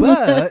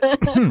 But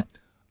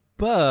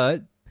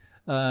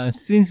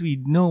since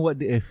we know what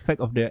the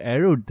effect of the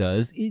arrow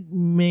does, it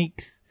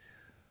makes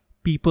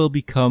people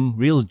become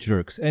real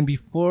jerks. And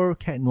before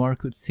Cat Noir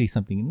could say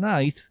something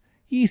nice,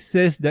 he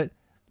says that,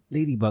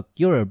 Ladybug,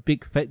 you're a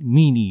big fat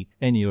meanie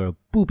and you're a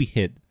booby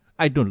head.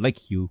 I don't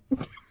like you.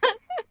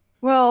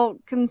 Well,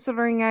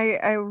 considering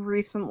I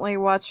recently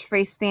watched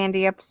Face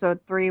Dandy episode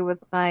 3 with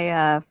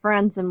my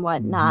friends and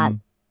whatnot.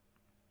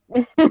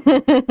 Yeah.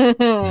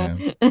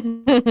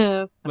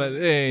 But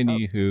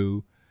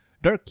anywho,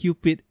 Dark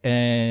Cupid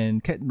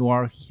and Cat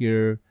Noir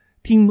here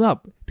team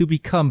up to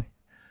become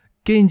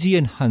Genji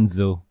and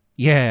Hanzo.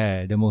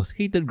 Yeah, the most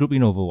hated group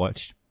in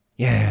Overwatch.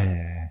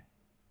 Yeah.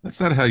 That's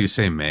not how you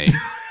say May.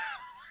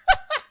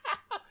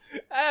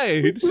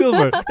 Hey,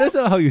 Silver, that's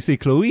not how you say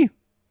Chloe.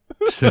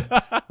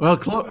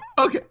 Well,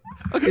 okay,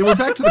 we're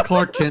back to the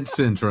Clark Kent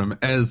syndrome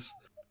as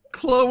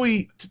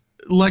Chloe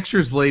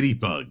lectures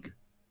Ladybug,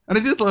 and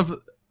I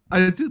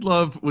did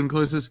love when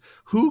Chloe says,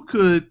 "Who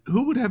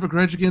would have a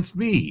grudge against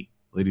me?"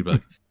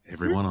 Ladybug,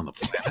 everyone on the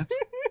planet.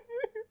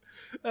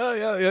 Oh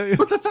yeah.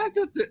 But the fact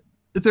that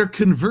they're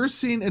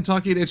conversing and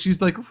talking, and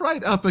she's like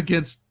right up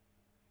against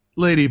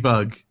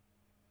Ladybug,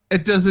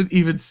 and doesn't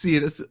even see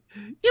it.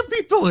 You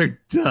people are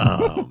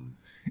dumb.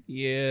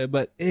 Yeah,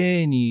 but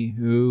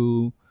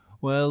anywho,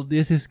 while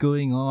this is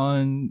going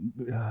on,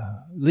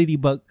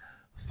 Ladybug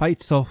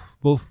fights off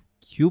both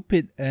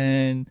Cupid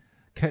and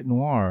Cat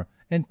Noir.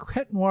 And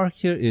Cat Noir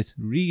here is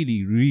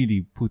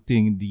really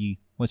putting the,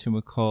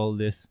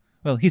 whatchamacallit,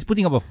 well, he's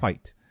putting up a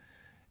fight.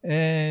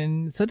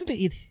 And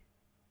suddenly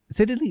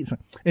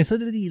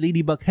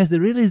Ladybug has the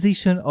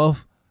realization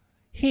of,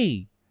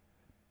 hey,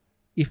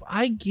 if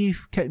I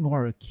give Cat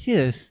Noir a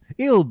kiss,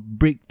 it'll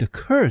break the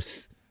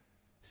curse.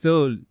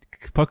 So,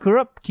 pucker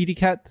up, kitty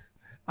cat.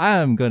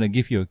 I'm gonna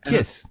give you a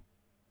kiss.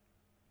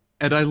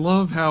 And I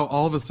love how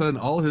all of a sudden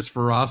all his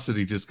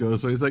ferocity just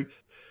goes. So he's like,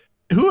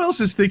 who else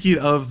is thinking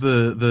of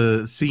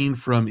the scene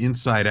from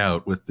Inside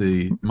Out with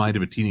the mind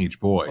of a teenage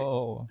boy?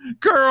 Oh.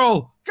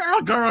 Girl!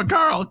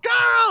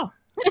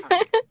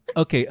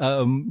 Okay,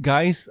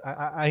 guys,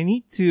 I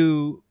need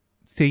to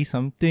say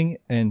something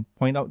and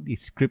point out the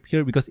script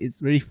here because it's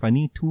very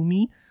funny to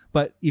me.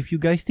 But if you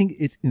guys think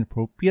it's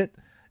inappropriate,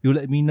 you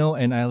let me know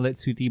and I'll let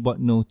SweetieBot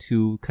know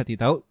to cut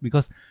it out,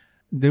 because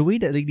the way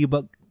that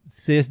Ladybug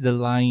says the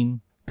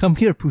line, "Come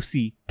here,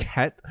 pussy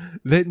cat,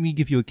 let me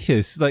give you a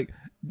kiss," like,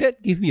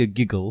 that gave me a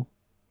giggle.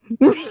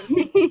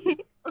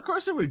 Of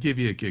course it would give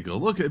you a giggle.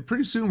 Look,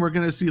 pretty soon we're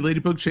going to see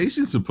Ladybug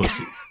chasing some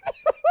pussy.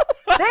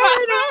 There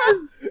it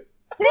is! There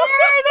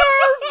it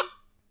is!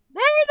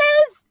 There it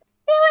is!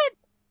 Do it!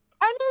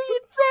 I knew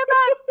you'd say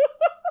that!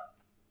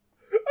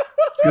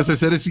 It's because I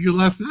said it to you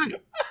last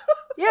night.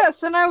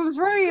 Yes, and I was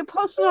ready to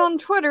post it on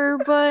Twitter,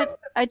 but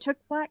I took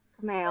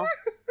blackmail.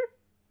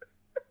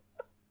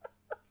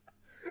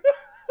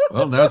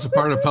 Well, now it's a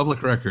part of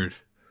public record.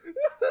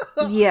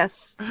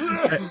 Yes.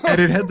 And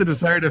it had the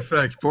desired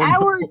effect.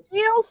 Our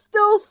deal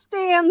still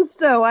stands,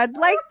 though. I'd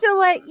like to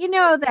let you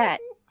know that.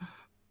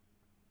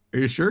 Are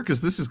you sure? Because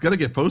this is going to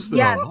get posted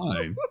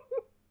online.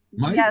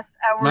 Yes,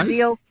 our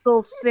deal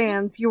still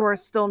stands. You are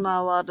still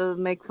not allowed to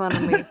make fun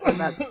of me for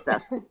that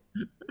stuff.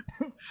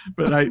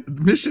 But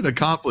mission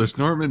accomplished.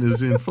 Norman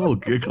is in full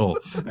giggle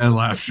and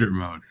laughter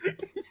mode.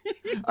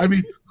 I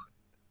mean,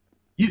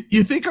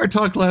 you think our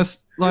talk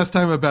last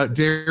time about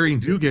Daring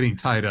Do getting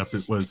tied up,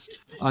 it was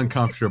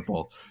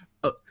uncomfortable.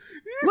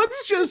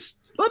 Let's just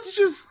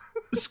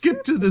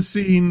skip to the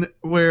scene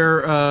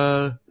where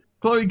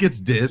Chloe gets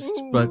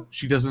dissed, but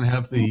she doesn't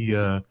have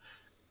the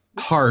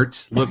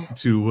heart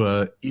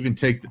to even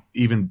take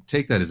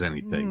that as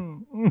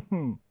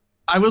anything.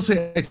 I will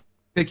say I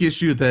take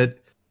issue that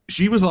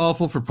she was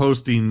awful for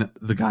posting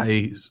the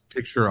guy's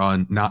picture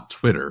on not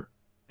Twitter,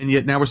 and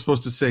yet now we're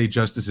supposed to say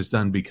justice is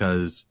done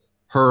because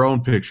her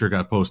own picture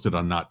got posted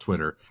on not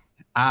Twitter.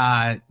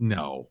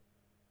 No,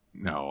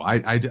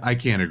 I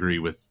can't agree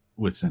with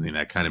sending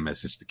that kind of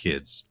message to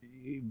kids.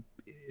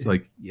 It's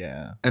like,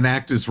 yeah, an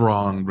act is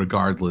wrong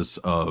regardless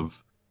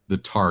of the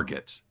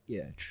target.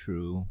 Yeah,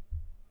 true.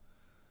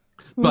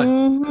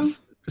 But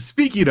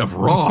speaking of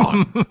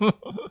wrong,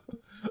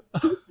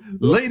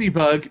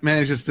 Ladybug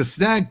manages to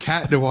snag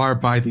Cat Noir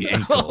by the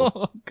ankle.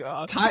 Oh,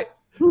 God.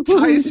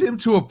 Ties him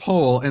to a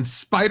pole, and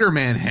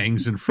Spider-Man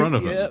hangs in front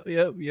of him.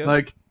 Yep.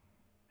 Like,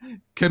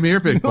 come here,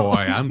 big boy.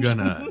 I'm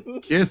gonna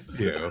kiss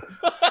you.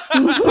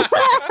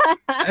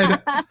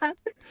 and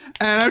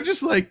I'm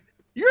just like,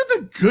 you're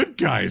the good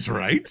guys,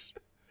 right?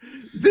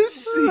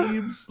 This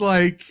seems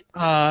like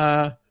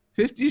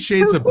 50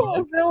 Shades of Blue.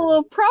 It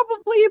will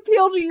probably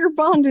appeal to your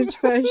bondage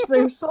fetish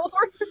there,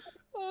 Silver.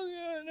 Oh,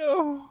 yeah,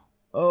 no.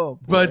 Oh,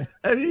 boy. But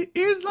I mean,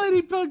 here's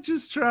Ladybug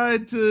just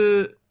trying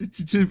to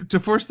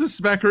force the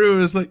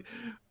smackaroo. It's like,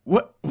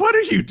 what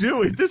are you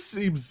doing? This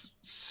seems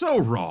so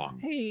wrong.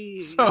 Hey,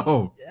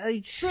 so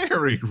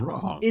very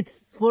wrong.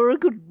 It's for a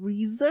good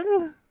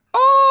reason.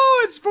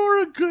 Oh, it's for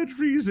a good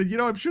reason. You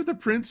know, I'm sure the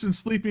Prince and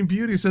Sleeping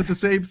Beauty said the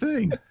same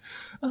thing.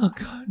 Oh,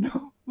 God,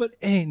 no. But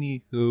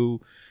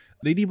anywho,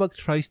 Ladybug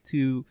tries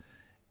to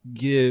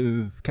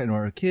give Cat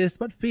Noir a kiss,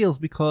 but fails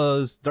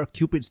because Dark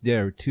Cupid's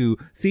there to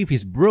save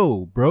his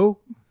bro.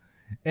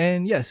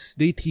 And yes,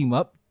 they team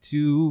up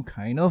to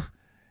kind of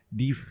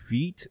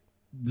defeat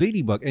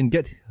Ladybug and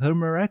get her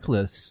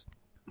Miraculous.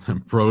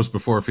 Bros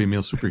before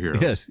female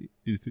superheroes.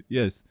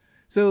 Yes.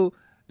 So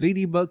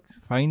Ladybug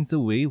finds a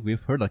way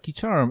with her lucky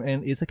charm,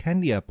 and it's a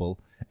candy apple.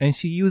 And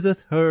she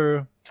uses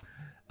her,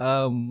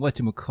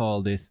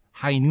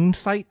 high noon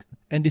sight,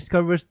 and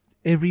discovers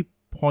every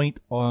point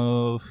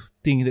of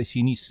thing that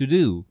she needs to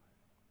do.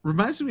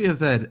 Reminds me of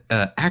that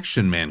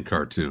Action Man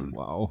cartoon.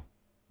 Wow.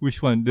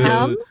 Which one?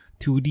 The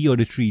 2D or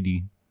the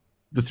 3D?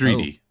 The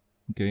 3D.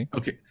 Oh, okay.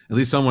 Okay. At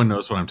least someone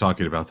knows what I'm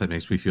talking about. That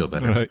makes me feel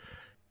better. Right.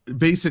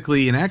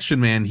 Basically, in Action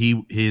Man,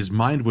 his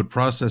mind would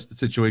process the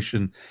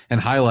situation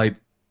and highlight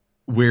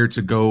where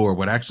to go or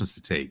what actions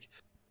to take.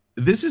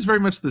 This is very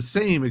much the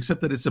same,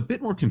 except that it's a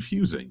bit more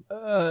confusing.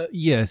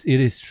 Yes, it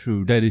is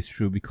true. That is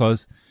true.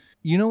 Because,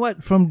 you know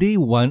what? From day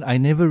one, I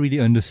never really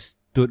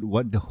understood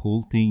what the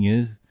whole thing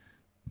is.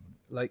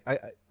 Like,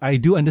 I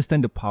do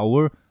understand the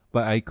power,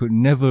 but I could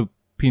never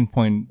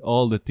pinpoint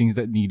all the things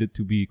that needed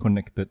to be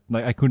connected.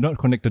 Like, I could not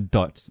connect the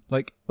dots.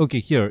 Like, okay,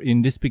 here,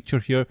 in this picture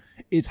here,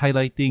 it's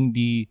highlighting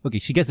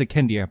she gets a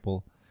candy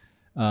apple.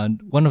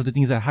 And one of the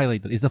things I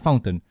highlighted is the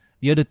fountain.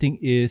 The other thing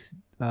is,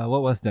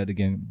 what was that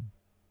again?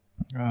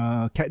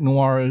 Cat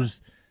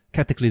Noir's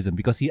cataclysm,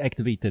 because he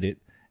activated it.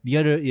 The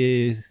other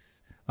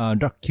is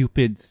Dark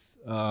Cupid's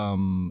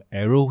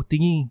arrow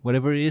thingy,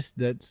 whatever it is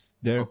that's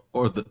there.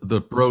 Or the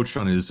brooch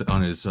on his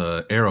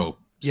arrow.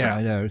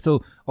 Yeah.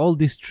 So all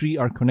these three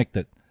are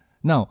connected.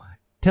 Now,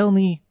 tell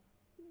me,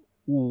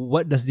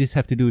 what does this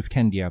have to do with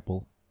candy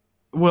apple?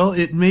 Well,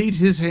 it made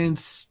his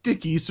hands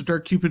sticky, so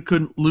Dark Cupid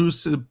couldn't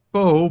loose a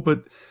bow,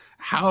 but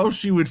how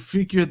she would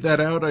figure that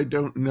out, I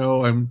don't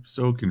know. I'm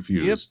so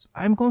confused.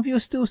 Yep, I'm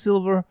confused too,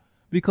 Silver.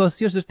 Because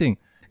here's the thing.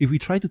 If we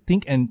try to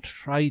think and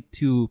try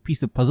to piece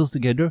the puzzles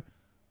together,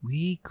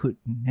 we could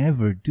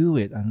never do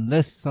it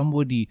unless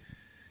somebody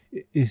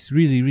is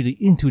really, really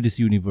into this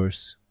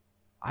universe.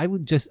 I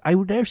would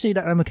dare say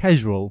that I'm a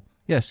casual.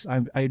 Yes,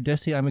 I dare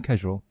say I'm a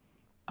casual.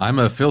 I'm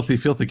a filthy,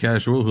 filthy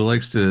casual who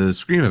likes to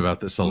scream about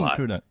this a lot.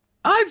 True that.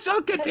 I'm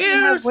so confused!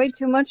 You have way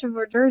too much of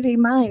a dirty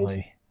mind.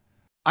 Boy.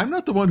 I'm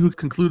not the one who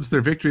concludes their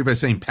victory by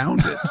saying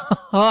pound it.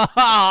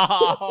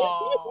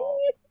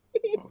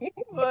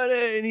 But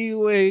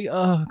anyway,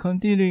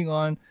 continuing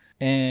on.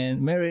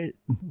 And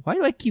why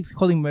do I keep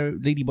calling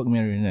Ladybug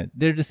Marionette?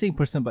 They're the same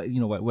person, but you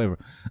know what, whatever.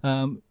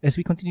 As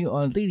we continue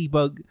on,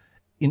 Ladybug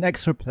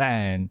enacts her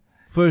plan.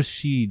 First,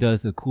 she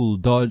does a cool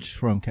dodge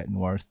from Cat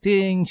Noir's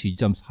thing. She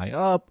jumps high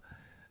up,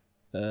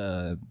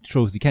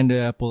 throws the candy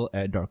apple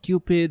at Dark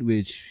Cupid,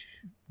 which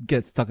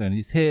gets stuck on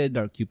his head.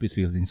 Dark Cupid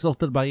feels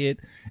insulted by it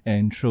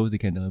and throws the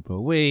candy apple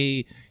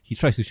away. He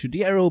tries to shoot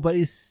the arrow, but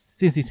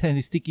since his hand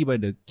is sticky by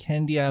the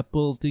candy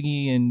apple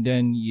thingy, and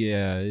then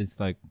it's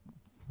like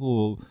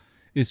full.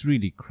 It's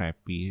really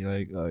crappy.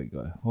 Like, oh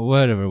god,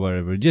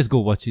 whatever. Just go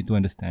watch it to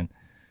understand.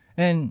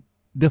 And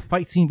the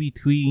fight scene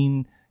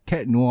between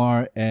Cat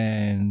Noir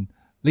and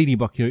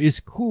Ladybug here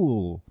is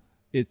cool.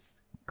 It's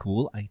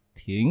cool, I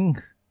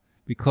think,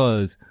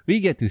 because we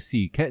get to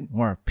see Cat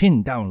Noir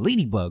pin down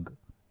Ladybug.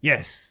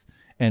 Yes,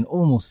 and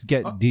almost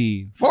get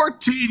the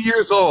 14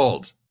 years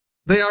old.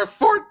 They are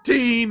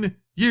 14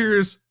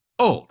 years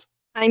old.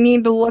 I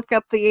need to look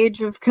up the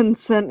age of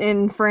consent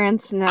in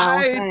France now.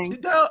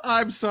 No,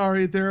 I'm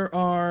sorry. There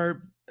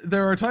are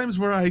times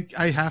where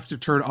I have to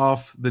turn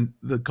off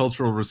the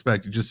cultural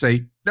respect and just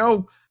say,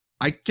 no,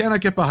 I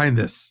cannot get behind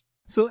this.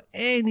 So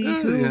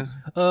anywho,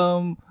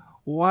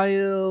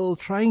 while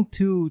trying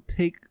to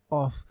take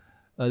off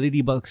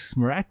Ladybug's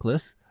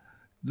Miraculous,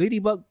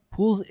 Ladybug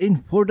pulls in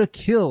for the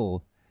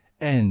kill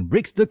and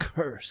breaks the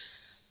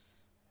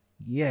curse.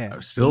 Yeah.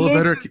 Still a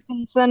better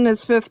consent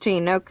is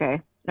 15.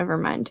 Okay. Never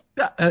mind.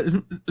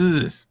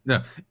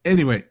 No.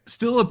 Anyway,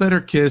 still a better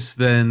kiss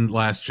than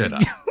Last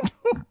Jedi.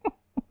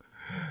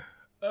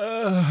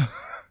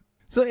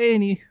 So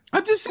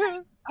I'm just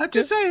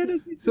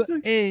saying. So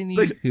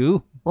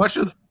anywho,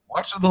 watching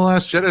the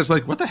Last Jedi is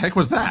like, what the heck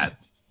was that?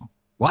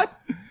 What?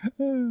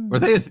 Are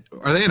they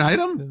an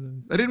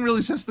item? I didn't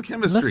really sense the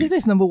chemistry. Last Jedi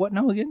is number what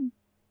now again?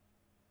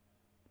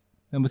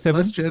 Number 7?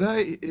 Last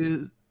Jedi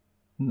is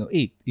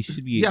 8. It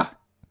should be 8. Yeah.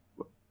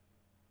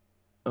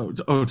 Oh,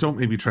 don't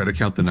maybe try to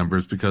count the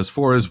numbers, because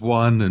 4 is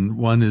 1 and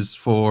 1 is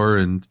 4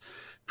 and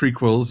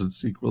prequels and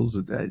sequels.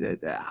 And,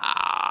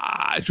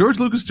 George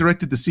Lucas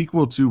directed the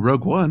sequel to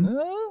Rogue One.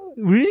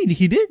 Really?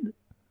 He did?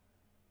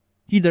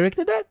 He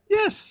directed that?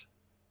 Yes.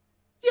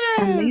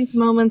 And these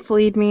moments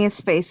lead me a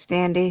space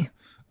dandy.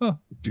 Oh.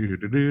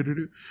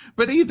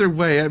 But either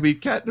way, I mean,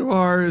 Cat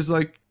Noir is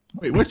like,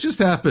 wait, what just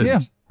happened? Yeah,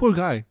 poor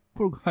guy.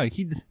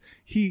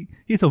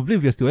 He's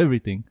oblivious to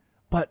everything.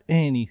 But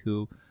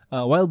anywho,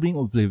 while being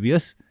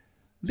oblivious,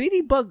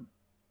 Ladybug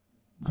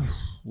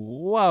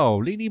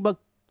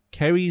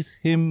carries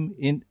him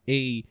in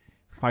a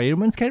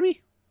fireman's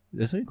carry.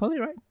 That's what you call it,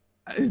 right?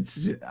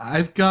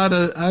 I've got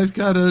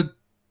a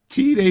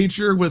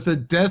teenager with a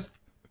death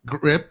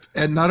grip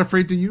and not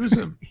afraid to use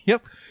him.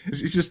 Yep.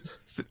 It's just,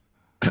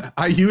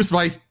 I use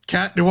my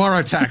Cat Noir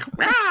attack.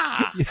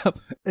 Yep.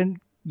 And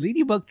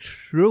Ladybug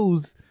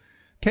throws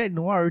Cat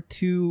Noir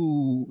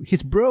to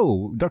his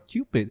bro, Dark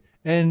Cupid,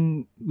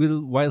 and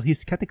while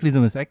his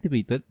cataclysm is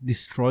activated,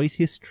 destroys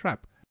his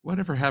trap.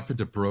 Whatever happened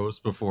to bros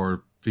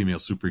before female I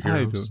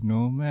superheroes. don't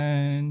know,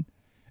 man.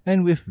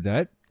 And with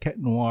that, Cat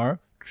Noir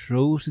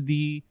throws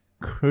the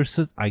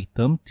cursed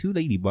item to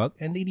Ladybug,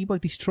 and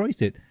Ladybug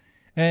destroys it,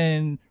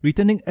 and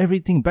returning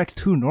everything back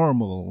to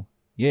normal.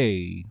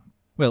 Yay.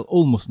 Well,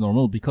 almost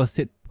normal, because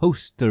that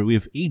poster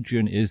with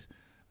Adrian is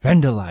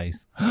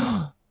vandalized.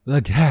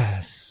 The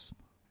gasp.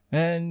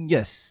 And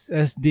yes,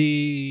 as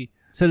they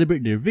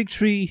celebrate their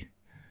victory,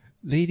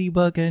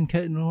 Ladybug and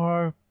Cat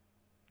Noir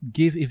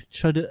give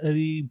each other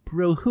a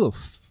bro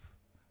hoof.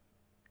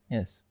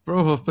 Yes.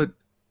 Bro hoof, but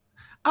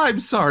I'm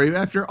sorry,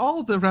 after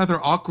all the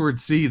rather awkward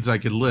scenes I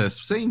could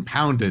list, saying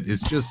pound it is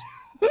just...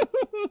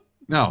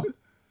 No.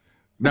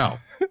 No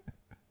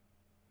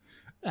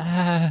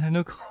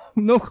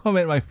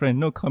comment, my friend.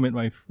 No comment,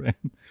 my friend.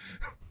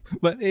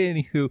 But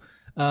anywho,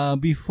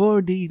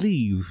 before they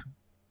leave,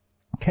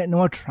 Cat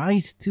Noir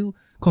tries to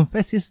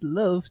confess his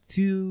love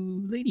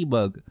to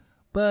Ladybug.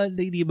 But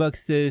Ladybug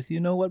says, you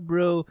know what,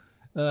 bro?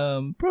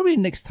 Probably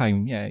next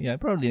time. Yeah,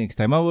 probably next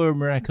time. Our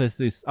Miraculous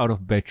is out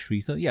of battery.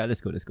 So yeah,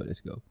 let's go.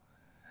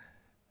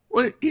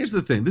 Well, here's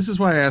the thing. This is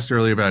why I asked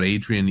earlier about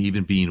Adrian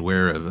even being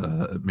aware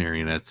of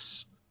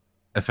Marionette's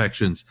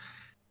affections.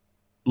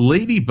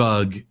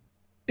 Ladybug,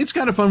 it's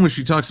kind of fun when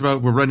she talks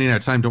about we're running out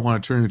of time, don't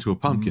want to turn into a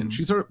pumpkin.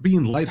 She's sort of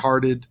being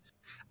lighthearted.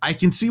 I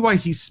can see why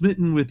he's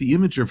smitten with the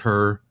image of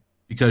her,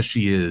 because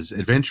she is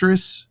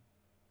adventurous,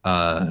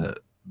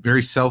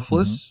 very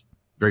selfless,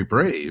 very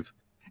brave,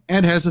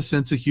 and has a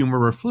sense of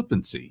humor or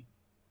flippancy.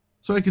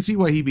 So I can see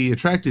why he'd be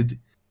attracted.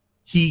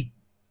 He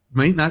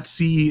might not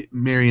see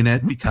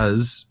Marionette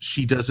because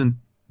she doesn't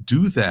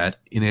do that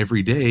in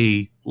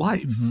everyday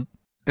life.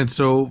 And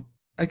so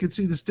I could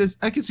see this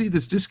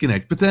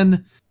disconnect. But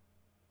then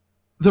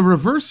the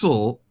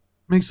reversal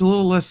makes a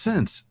little less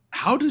sense.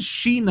 How does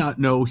she not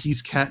know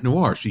he's Cat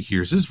Noir? She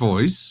hears his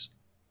voice.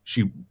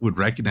 She would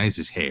recognize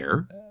his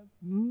hair.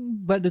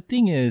 But the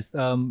thing is,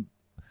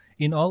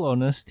 in all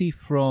honesty,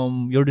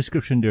 from your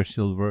description there,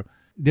 Silver,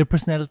 their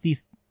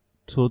personalities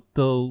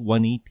total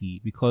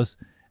 180, because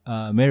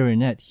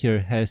Marionette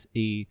here has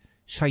a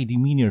shy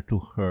demeanor to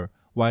her,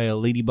 while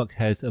Ladybug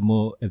has a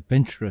more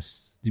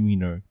adventurous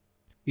demeanor.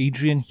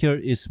 Adrian here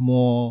is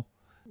more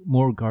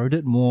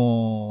guarded,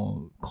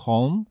 more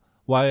calm,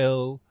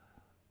 while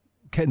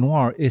Cat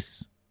Noir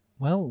is,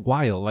 well,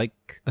 wild,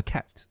 like a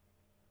cat.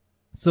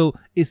 So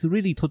it's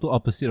really total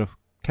opposite of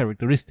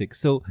characteristics.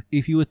 So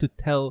if you were to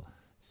tell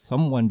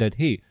someone that,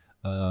 hey,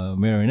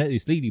 Marionette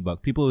is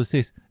Ladybug, people will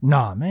say,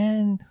 nah,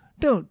 man,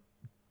 don't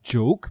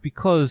joke,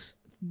 because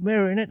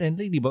Marionette and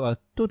Ladybug are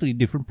totally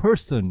different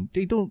person.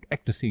 They don't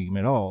act the same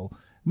at all.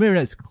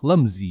 Marionette's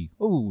clumsy.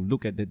 Oh,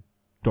 look at that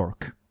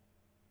dork.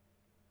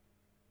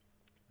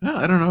 Well,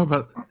 I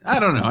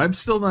don't know. I'm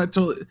still not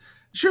totally...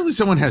 Surely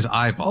someone has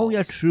eyeballs. Oh,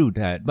 yeah, true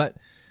that. But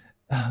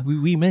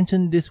we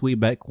mentioned this way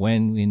back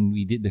when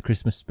we did the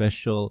Christmas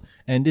special.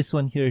 And this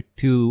one here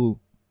too,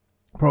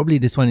 probably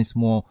this one is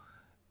more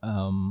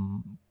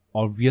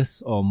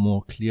obvious or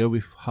more clear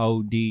with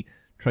how they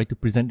try to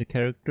present the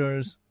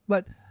characters.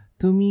 But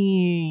to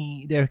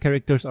me, their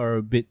characters are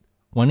a bit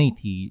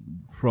 180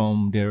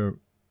 from their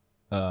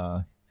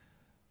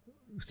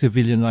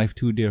civilian life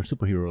to their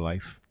superhero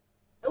life.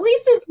 At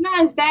least it's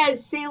not as bad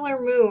as Sailor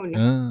Moon. She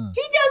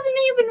doesn't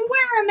even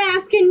wear a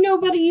mask and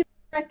nobody even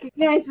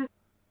recognizes.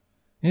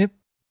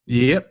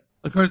 Yep.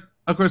 Of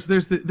course.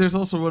 There's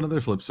also one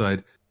other flip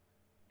side.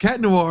 Cat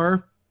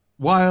Noir,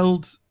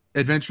 wild,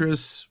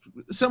 adventurous,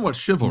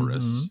 somewhat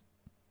chivalrous.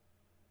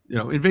 You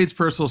know, invades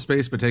personal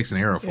space but takes an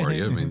arrow for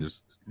you. I mean,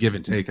 there's give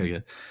and take, I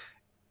guess.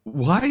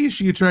 Why is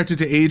she attracted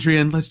to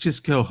Adrian? Let's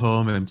just go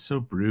home. I'm so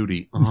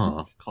broody.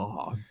 Oh,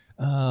 God.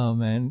 Oh,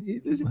 man.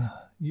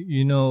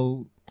 You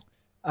know,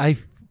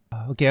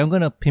 okay, I'm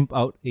gonna pimp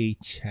out a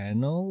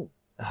channel.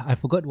 I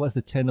forgot what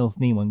the channel's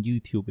name on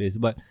YouTube is,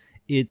 but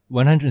it's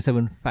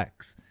 107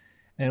 Facts.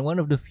 And one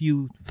of the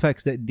few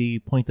facts that they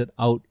pointed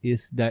out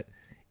is that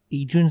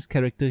Adrian's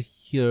character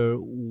here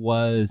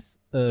was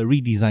a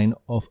redesign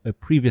of a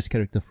previous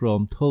character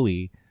from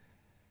Toei.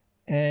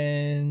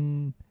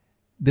 And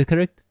the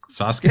character...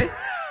 Sasuke?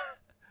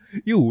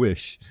 You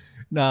wish.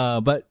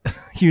 Nah, but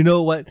you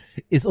know what?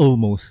 It's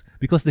almost.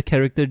 Because the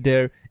character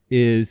there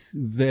is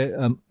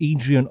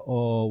Adrian,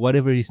 or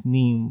whatever his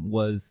name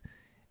was,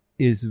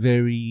 is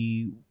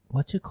very...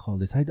 What you call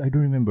this? I don't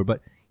remember,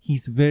 but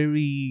he's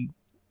very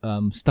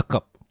stuck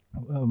up.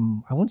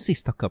 I won't say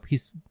stuck up.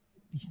 He's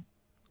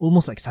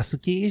almost like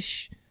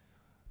Sasuke-ish.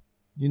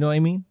 You know what I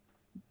mean?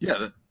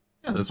 Yeah,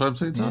 that's why I'm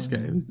saying Sasuke.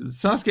 Yeah.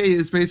 Sasuke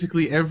is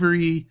basically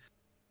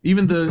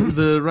even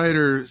the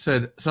writer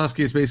said Sasuke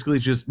is basically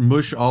just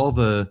mush all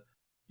the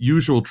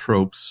usual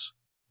tropes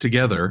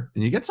together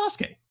and you get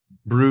Sasuke.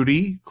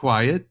 Broody,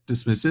 quiet,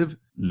 dismissive,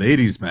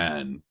 ladies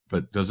man,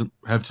 but doesn't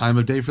have time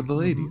of day for the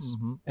ladies.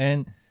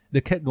 And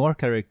the Cat Noir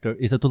character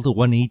is a total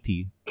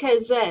 180.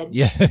 Cause Edge.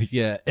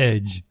 Yeah,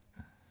 Edge.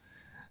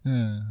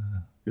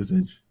 Cause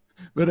Edge.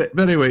 But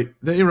anyway,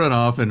 they run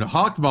off, and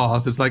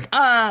Hawkmoth is like,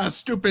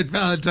 stupid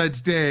Valentine's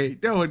Day.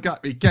 No one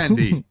got me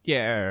candy.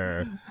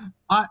 Yeah.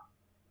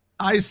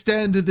 I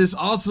stand in this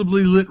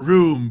awesomely lit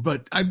room,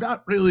 but I'm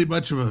not really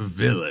much of a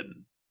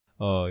villain.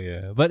 Oh,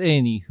 yeah. But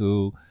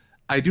anywho,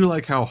 I do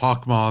like how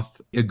Hawkmoth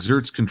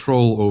exerts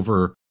control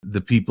over the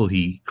people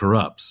he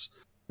corrupts.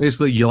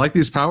 Basically, you like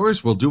these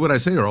powers? Well, do what I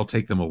say or I'll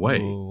take them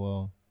away. oh,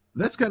 well.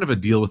 That's kind of a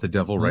deal with the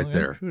devil right yeah,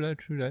 there.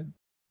 True that.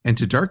 And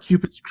to Dark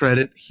Cupid's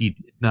credit, he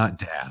did not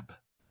dab.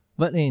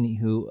 But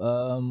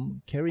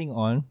anywho, carrying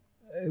on,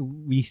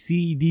 we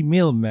see the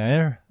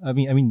mailman.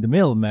 The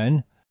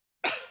mailman.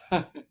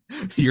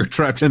 You're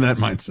trapped in that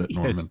mindset,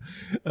 Norman.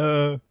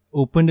 Yes.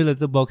 Open the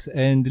letterbox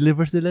and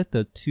delivers the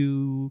letter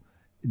to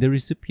the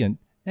recipient.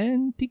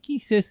 And Tiki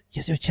says,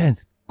 "Here's your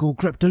chance. Go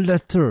grab the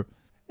letter."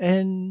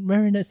 And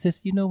Marinette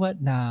says, "You know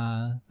what?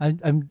 Nah,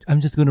 I'm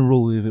just gonna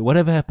roll with it.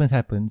 Whatever happens,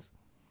 happens."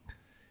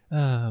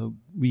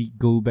 We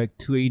go back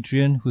to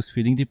Adrian, who's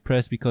feeling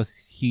depressed because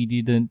he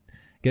didn't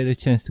get a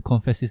chance to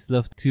confess his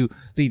love to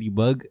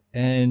Ladybug,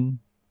 and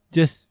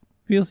just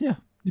feels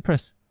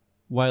depressed.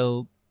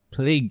 While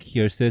Plague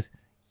here says,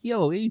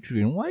 "Yo,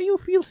 Adrian, why you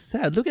feel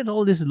sad? Look at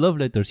all these love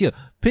letters. Here,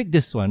 pick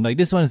this one. Like,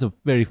 this one is a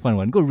very fun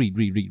one. Go read.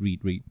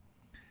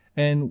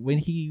 And when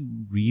he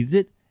reads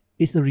it,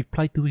 it's a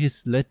reply to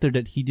his letter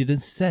that he didn't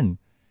send.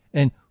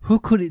 And who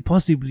could it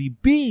possibly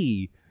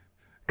be?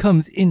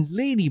 Comes in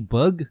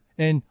Ladybug,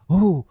 and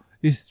oh,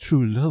 it's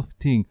true love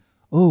thing.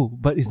 Oh,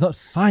 but it's not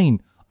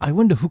signed. I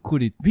wonder who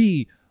could it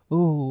be?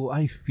 Oh,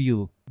 I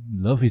feel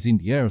love is in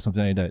the air," or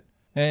something like that.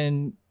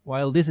 And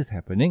while this is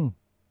happening,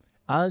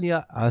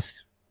 Alia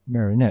asks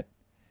Marinette,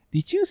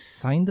 "Did you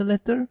sign the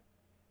letter?"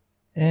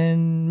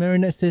 And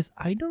Marinette says,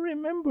 "I don't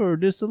remember.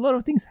 There's a lot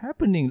of things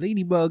happening,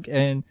 Ladybug,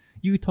 and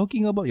you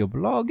talking about your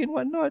blog and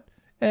whatnot."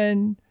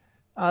 And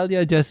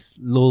Alia just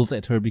lolls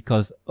at her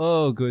because,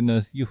 oh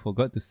goodness, you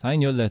forgot to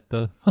sign your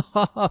letter.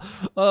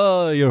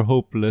 Oh, you're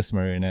hopeless,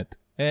 Marinette.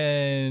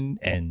 And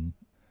end.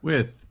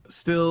 With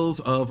stills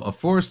of a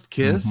forced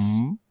kiss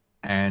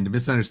and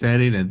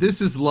misunderstanding, and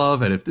this is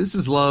love, and if this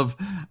is love,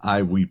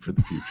 I weep for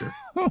the future.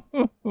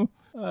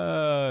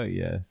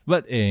 Yes.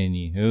 But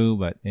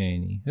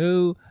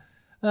anywho,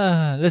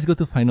 let's go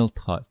to final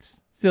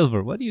thoughts.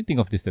 Silver, what do you think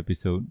of this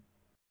episode?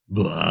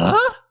 Blah?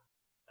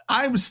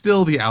 I'm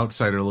still the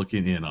outsider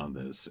looking in on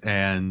this,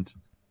 and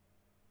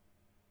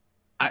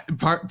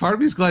part of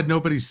me is glad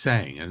nobody's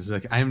sang. I was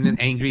like, I'm an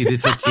angry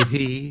little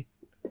kitty.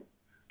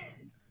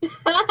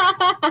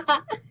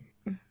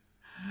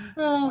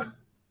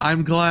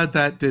 I'm glad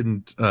that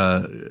didn't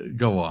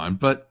go on,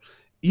 but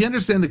you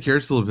understand the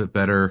characters a little bit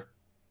better.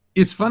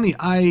 It's funny,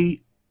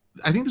 I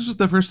think this was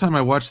the first time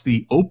I watched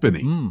the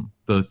opening,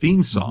 the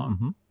theme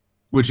song,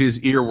 which is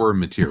earworm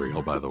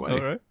material, by the way.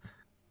 All right.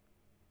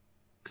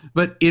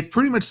 But it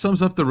pretty much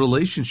sums up the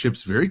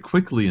relationships very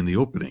quickly in the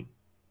opening.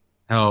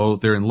 How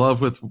they're in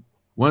love with,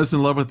 one is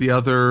in love with the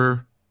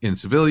other in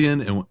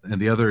civilian,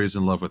 and the other is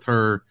in love with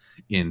her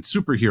in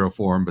superhero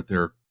form, but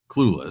they're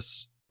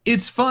clueless.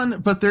 It's fun,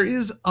 but there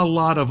is a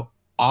lot of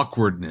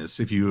awkwardness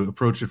if you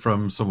approach it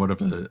from somewhat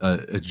of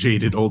a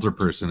jaded older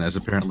person, as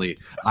apparently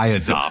I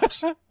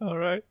adopt. All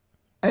right.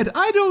 And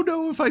I don't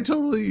know if I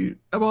totally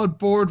am on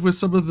board with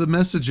some of the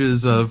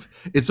messages of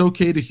it's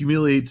okay to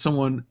humiliate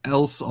someone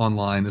else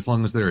online as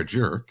long as they're a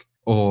jerk,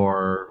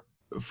 or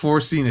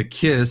forcing a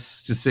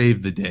kiss to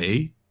save the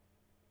day.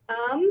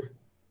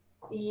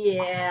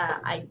 Yeah,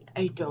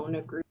 I don't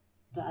agree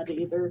with that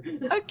either.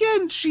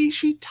 Again,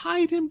 she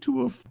tied him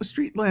to a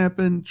street lamp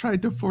and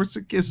tried to force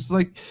a kiss. It's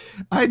like,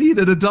 I need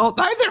an adult.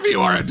 Neither of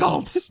you are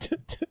adults.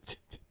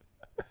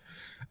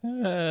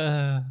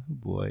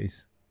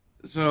 Boys.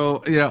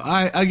 So,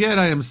 I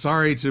am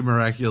sorry to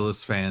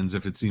Miraculous fans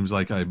if it seems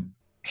like I'm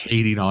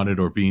hating on it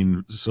or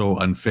being so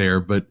unfair,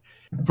 but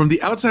from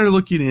the outsider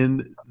looking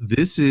in,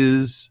 this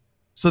is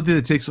something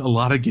that takes a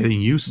lot of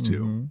getting used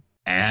to.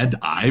 And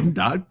I'm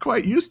not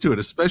quite used to it,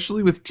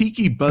 especially with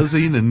Tiki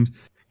buzzing and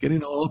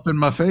getting all up in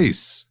my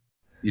face.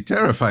 You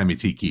terrify me,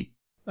 Tiki.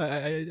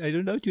 I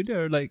don't know you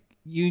there. Like,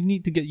 you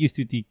need to get used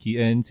to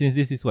Tiki, and since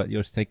this is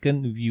your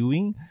second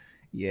viewing,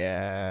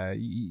 yeah.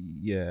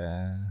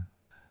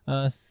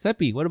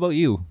 Seppi, what about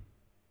you?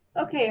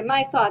 Okay,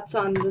 my thoughts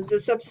on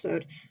this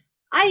episode.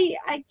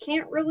 I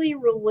can't really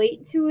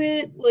relate to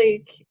it,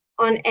 like,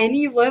 on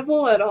any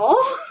level at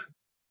all.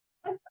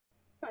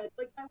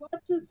 Like, I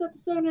watched this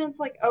episode and it's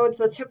like, oh,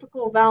 it's a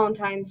typical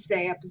Valentine's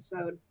Day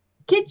episode.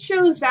 Kid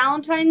shows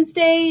Valentine's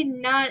Day,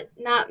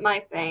 not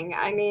my thing.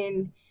 I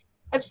mean,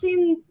 I've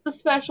seen the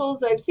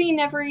specials, I've seen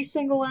every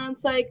single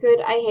ounce I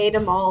could. I hate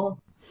them all.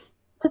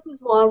 This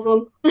is one of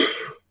them.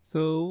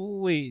 So,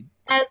 wait.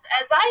 As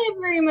I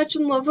am very much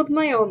in love with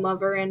my own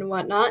lover and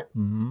whatnot,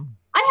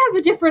 I have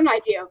a different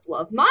idea of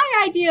love. My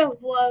idea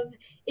of love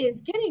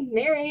is getting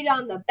married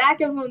on the back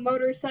of a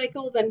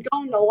motorcycle, then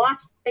going to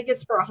Las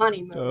Vegas for a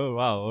honeymoon. Oh,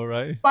 wow, all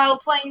right. While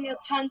playing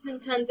tons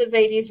and tons of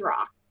 80s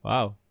rock.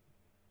 Wow.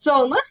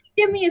 So unless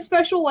you give me a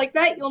special like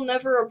that, you'll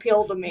never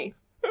appeal to me.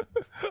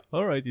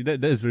 All right,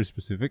 that is very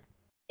specific.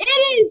 It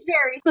is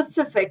very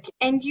specific,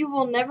 and you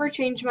will never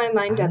change my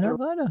mind I'm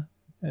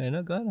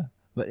not gonna.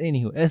 But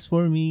anyway, as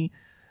for me,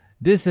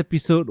 This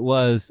episode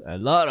was a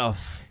lot of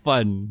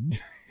fun.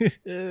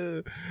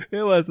 It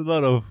was a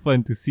lot of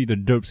fun to see the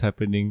derps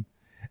happening.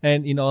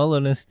 And in all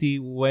honesty,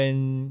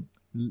 when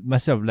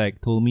myself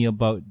told me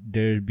about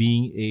there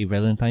being a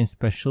Valentine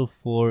special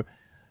for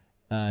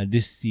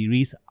this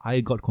series,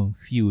 I got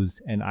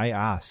confused and I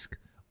asked,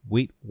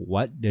 wait,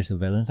 what? There's a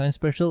Valentine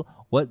special?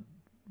 What?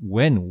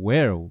 When?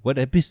 Where? What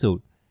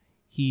episode?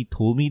 He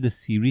told me the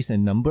series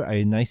and number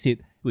and I said,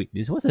 wait,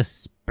 this was a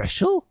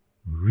special?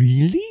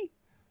 Really?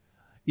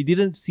 It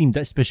didn't seem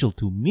that special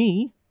to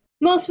me.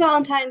 Most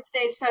Valentine's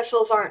Day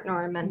specials aren't,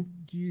 Norman.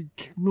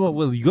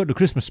 Well, you got the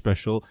Christmas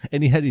special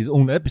and he had his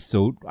own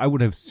episode, I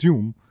would have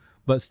assumed.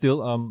 But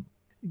still,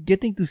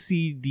 getting to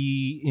see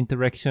the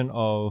interaction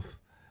of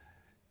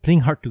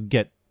Playing Hard to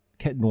Get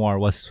Cat Noir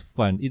was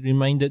fun. It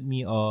reminded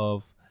me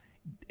of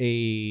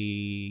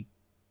Pepe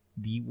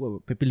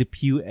Le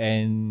Pew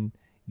and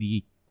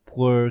the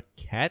poor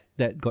cat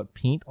that got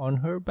paint on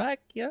her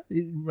back. Yeah,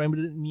 it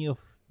reminded me of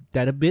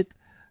that a bit.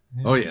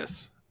 Oh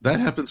yes,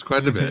 that happens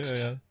quite a bit.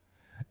 Yeah.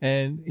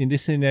 And in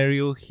this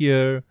scenario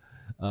here,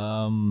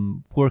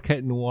 poor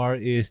Cat Noir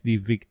is the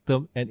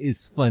victim, and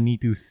it's funny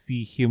to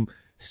see him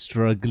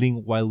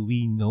struggling while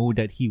we know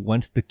that he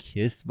wants the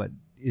kiss, but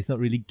is not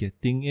really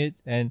getting it.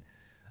 And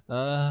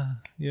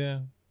yeah,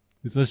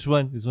 it's much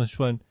fun. It's much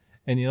fun.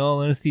 And in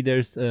all honesty,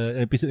 there's an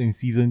episode in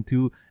season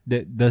 2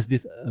 that does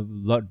this a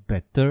lot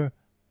better,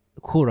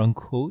 quote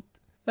unquote.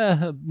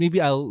 Maybe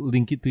I'll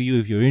link it to you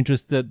if you're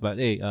interested. But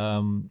hey,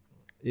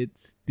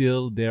 it's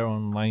still there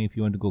online if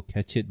you want to go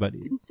catch it. But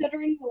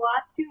Considering the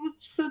last 2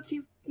 episodes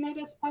you made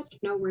us watch,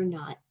 no, we're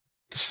not.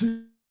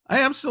 I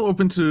am still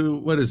open to,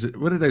 what is it?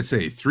 What did I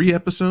say? 3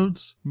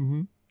 episodes?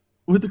 Mm-hmm.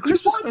 With the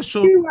Christmas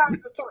special. 2 out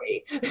of the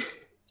 3.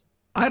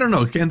 I don't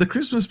know. Can the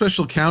Christmas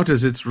special count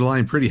as it's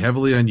relying pretty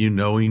heavily on you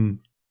knowing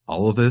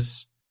all of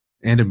this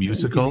and a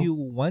musical? If you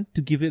want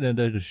to give it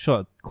another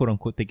shot, quote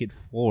unquote, take it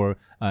 4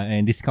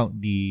 and discount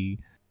the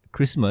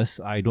Christmas,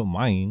 I don't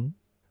mind.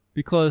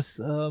 Because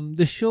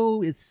the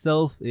show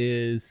itself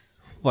is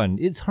fun.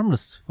 It's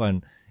harmless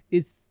fun.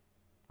 It's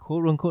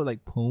quote unquote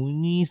like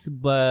ponies,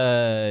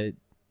 but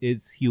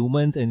it's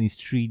humans and it's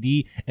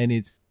 3D and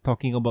it's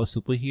talking about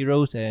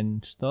superheroes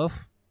and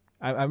stuff.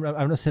 I'm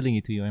not selling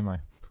it to you, am I?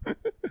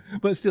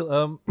 But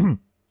still,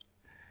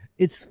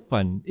 it's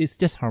fun. It's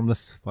just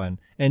harmless fun.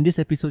 And this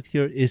episode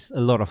here is a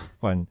lot of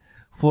fun.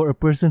 For a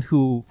person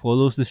who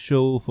follows the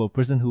show, for a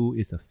person who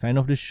is a fan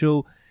of the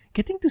show,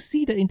 getting to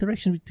see the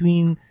interaction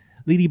between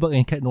Ladybug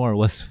and Cat Noir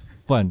was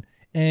fun.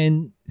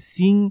 And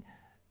seeing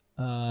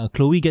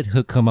Chloe get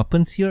her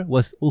comeuppance here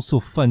was also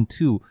fun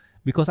too.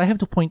 Because I have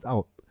to point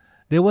out,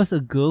 there was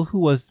a girl who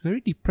was very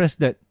depressed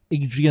that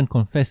Adrian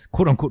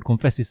quote unquote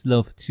confessed his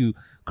love to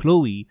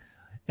Chloe.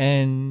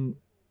 And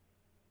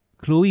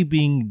Chloe,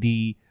 being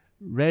the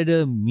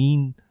rather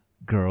mean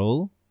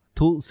girl,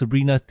 told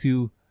Sabrina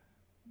to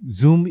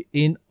zoom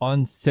in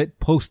on said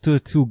poster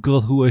to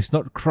girl who is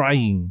not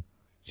crying.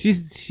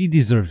 She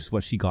deserves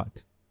what she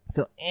got.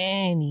 So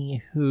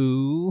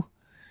anywho,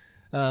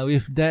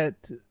 with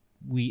that,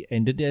 we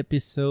ended the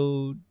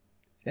episode.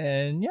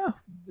 And yeah,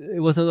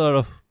 it was a lot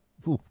of,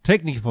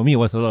 technically for me, it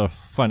was a lot of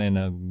fun and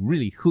a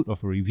really hoot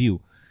of a review.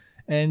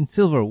 And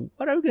Silver,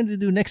 what are we going to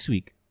do next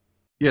week?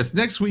 Yes,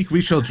 next week we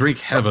shall drink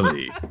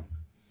heavily.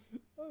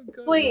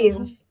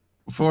 Please.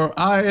 For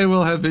I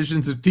will have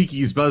visions of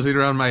tikis buzzing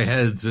around my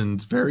heads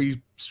and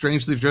very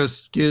strangely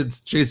dressed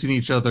kids chasing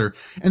each other.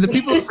 And the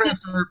people in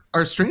France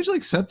are strangely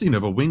accepting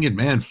of a winged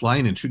man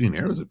flying and shooting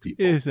arrows at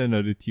people. It's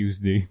another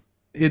Tuesday.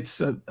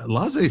 It's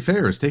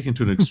laissez-faire is taken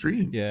to an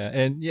extreme.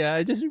 And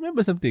I just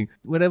remember something.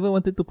 Whatever I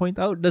wanted to point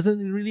out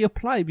doesn't really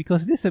apply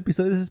because this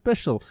episode is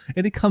special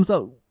and it comes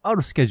out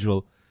of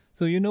schedule.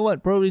 So you know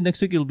what? Probably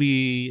next week it'll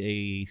be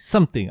a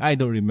something. I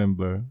don't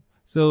remember.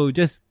 So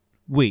just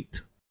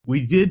wait.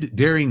 We did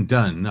Daring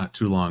Done not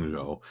too long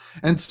ago.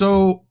 And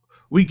so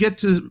we get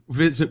to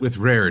visit with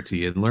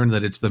Rarity and learn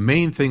that it's the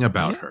main thing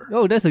about her.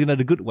 Oh, that's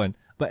another good one.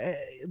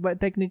 But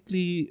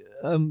technically,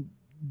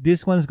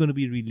 this one is going to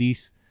be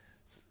released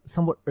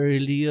somewhat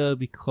earlier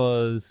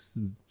because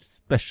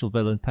special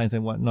Valentines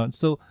and whatnot.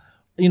 So,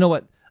 you know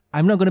what?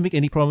 I'm not going to make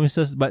any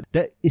promises, but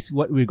that is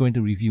what we're going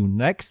to review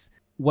next.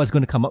 What's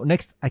going to come out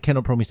next, I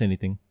cannot promise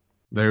anything.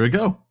 There we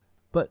go.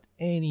 But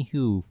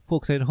anywho,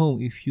 folks at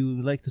home, if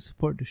you like to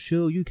support the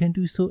show, you can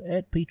do so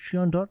at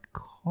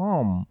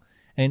patreon.com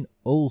and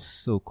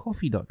also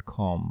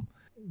coffee.com.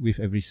 With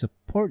every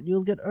support,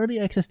 you'll get early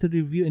access to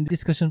the review and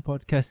discussion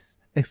podcasts,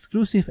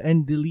 exclusive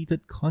and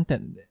deleted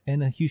content,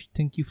 and a huge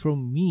thank you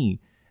from me.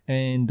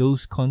 And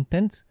those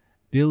contents,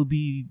 they'll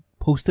be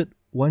posted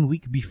 1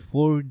 week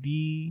before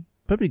the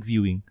public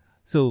viewing.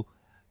 So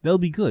that'll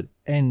be good.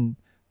 And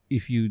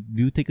if you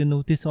do take a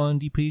notice on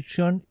the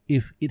Patreon,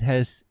 if it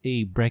has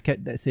a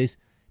bracket that says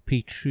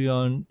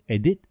Patreon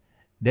edit,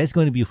 that's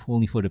going to be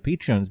only for the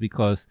Patreons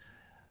because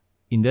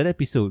in that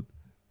episode,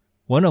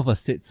 one of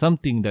us said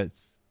something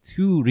that's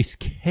too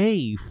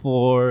risque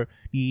for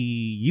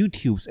the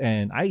YouTubes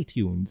and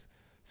iTunes.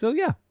 So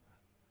yeah.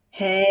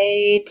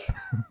 Hate.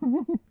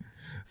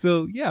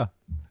 So yeah.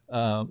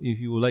 if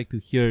you would like to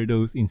hear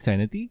those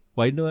insanity,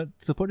 why not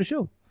support the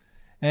show?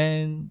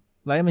 And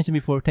like I mentioned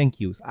before, thank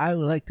yous. I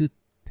would like to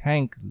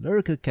thank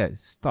Lurker Cat,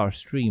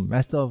 Starstream,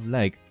 Master of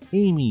Lag,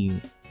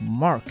 Amy,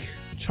 Mark,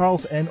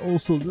 Charles, and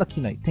also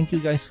Lucky Knight. Thank you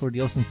guys for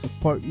the awesome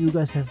support. You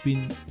guys have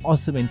been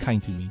awesome and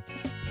kind to me.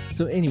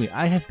 So anyway,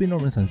 I have been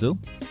Norman Sanzo.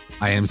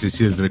 I am the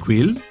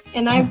Silver-Quill.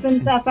 And I've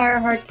been Sapphire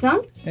Heart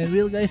Son. And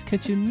we'll guys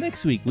catch you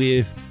next week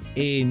with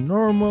a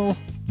normal,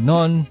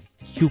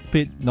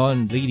 non-Cupid,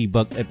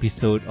 non-Ladybug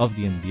episode of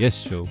the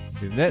MBS show.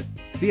 With that,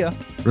 see ya.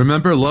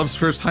 Remember, love's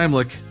first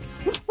Heimlich.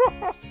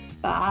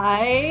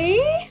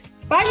 Bye.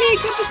 Buy me a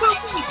cup of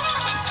coffee.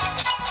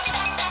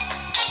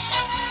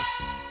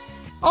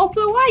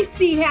 Also, I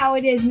see how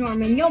it is,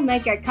 Norman. You'll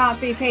make a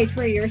coffee page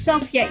for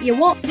yourself, yet you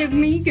won't give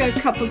me a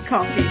cup of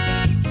coffee.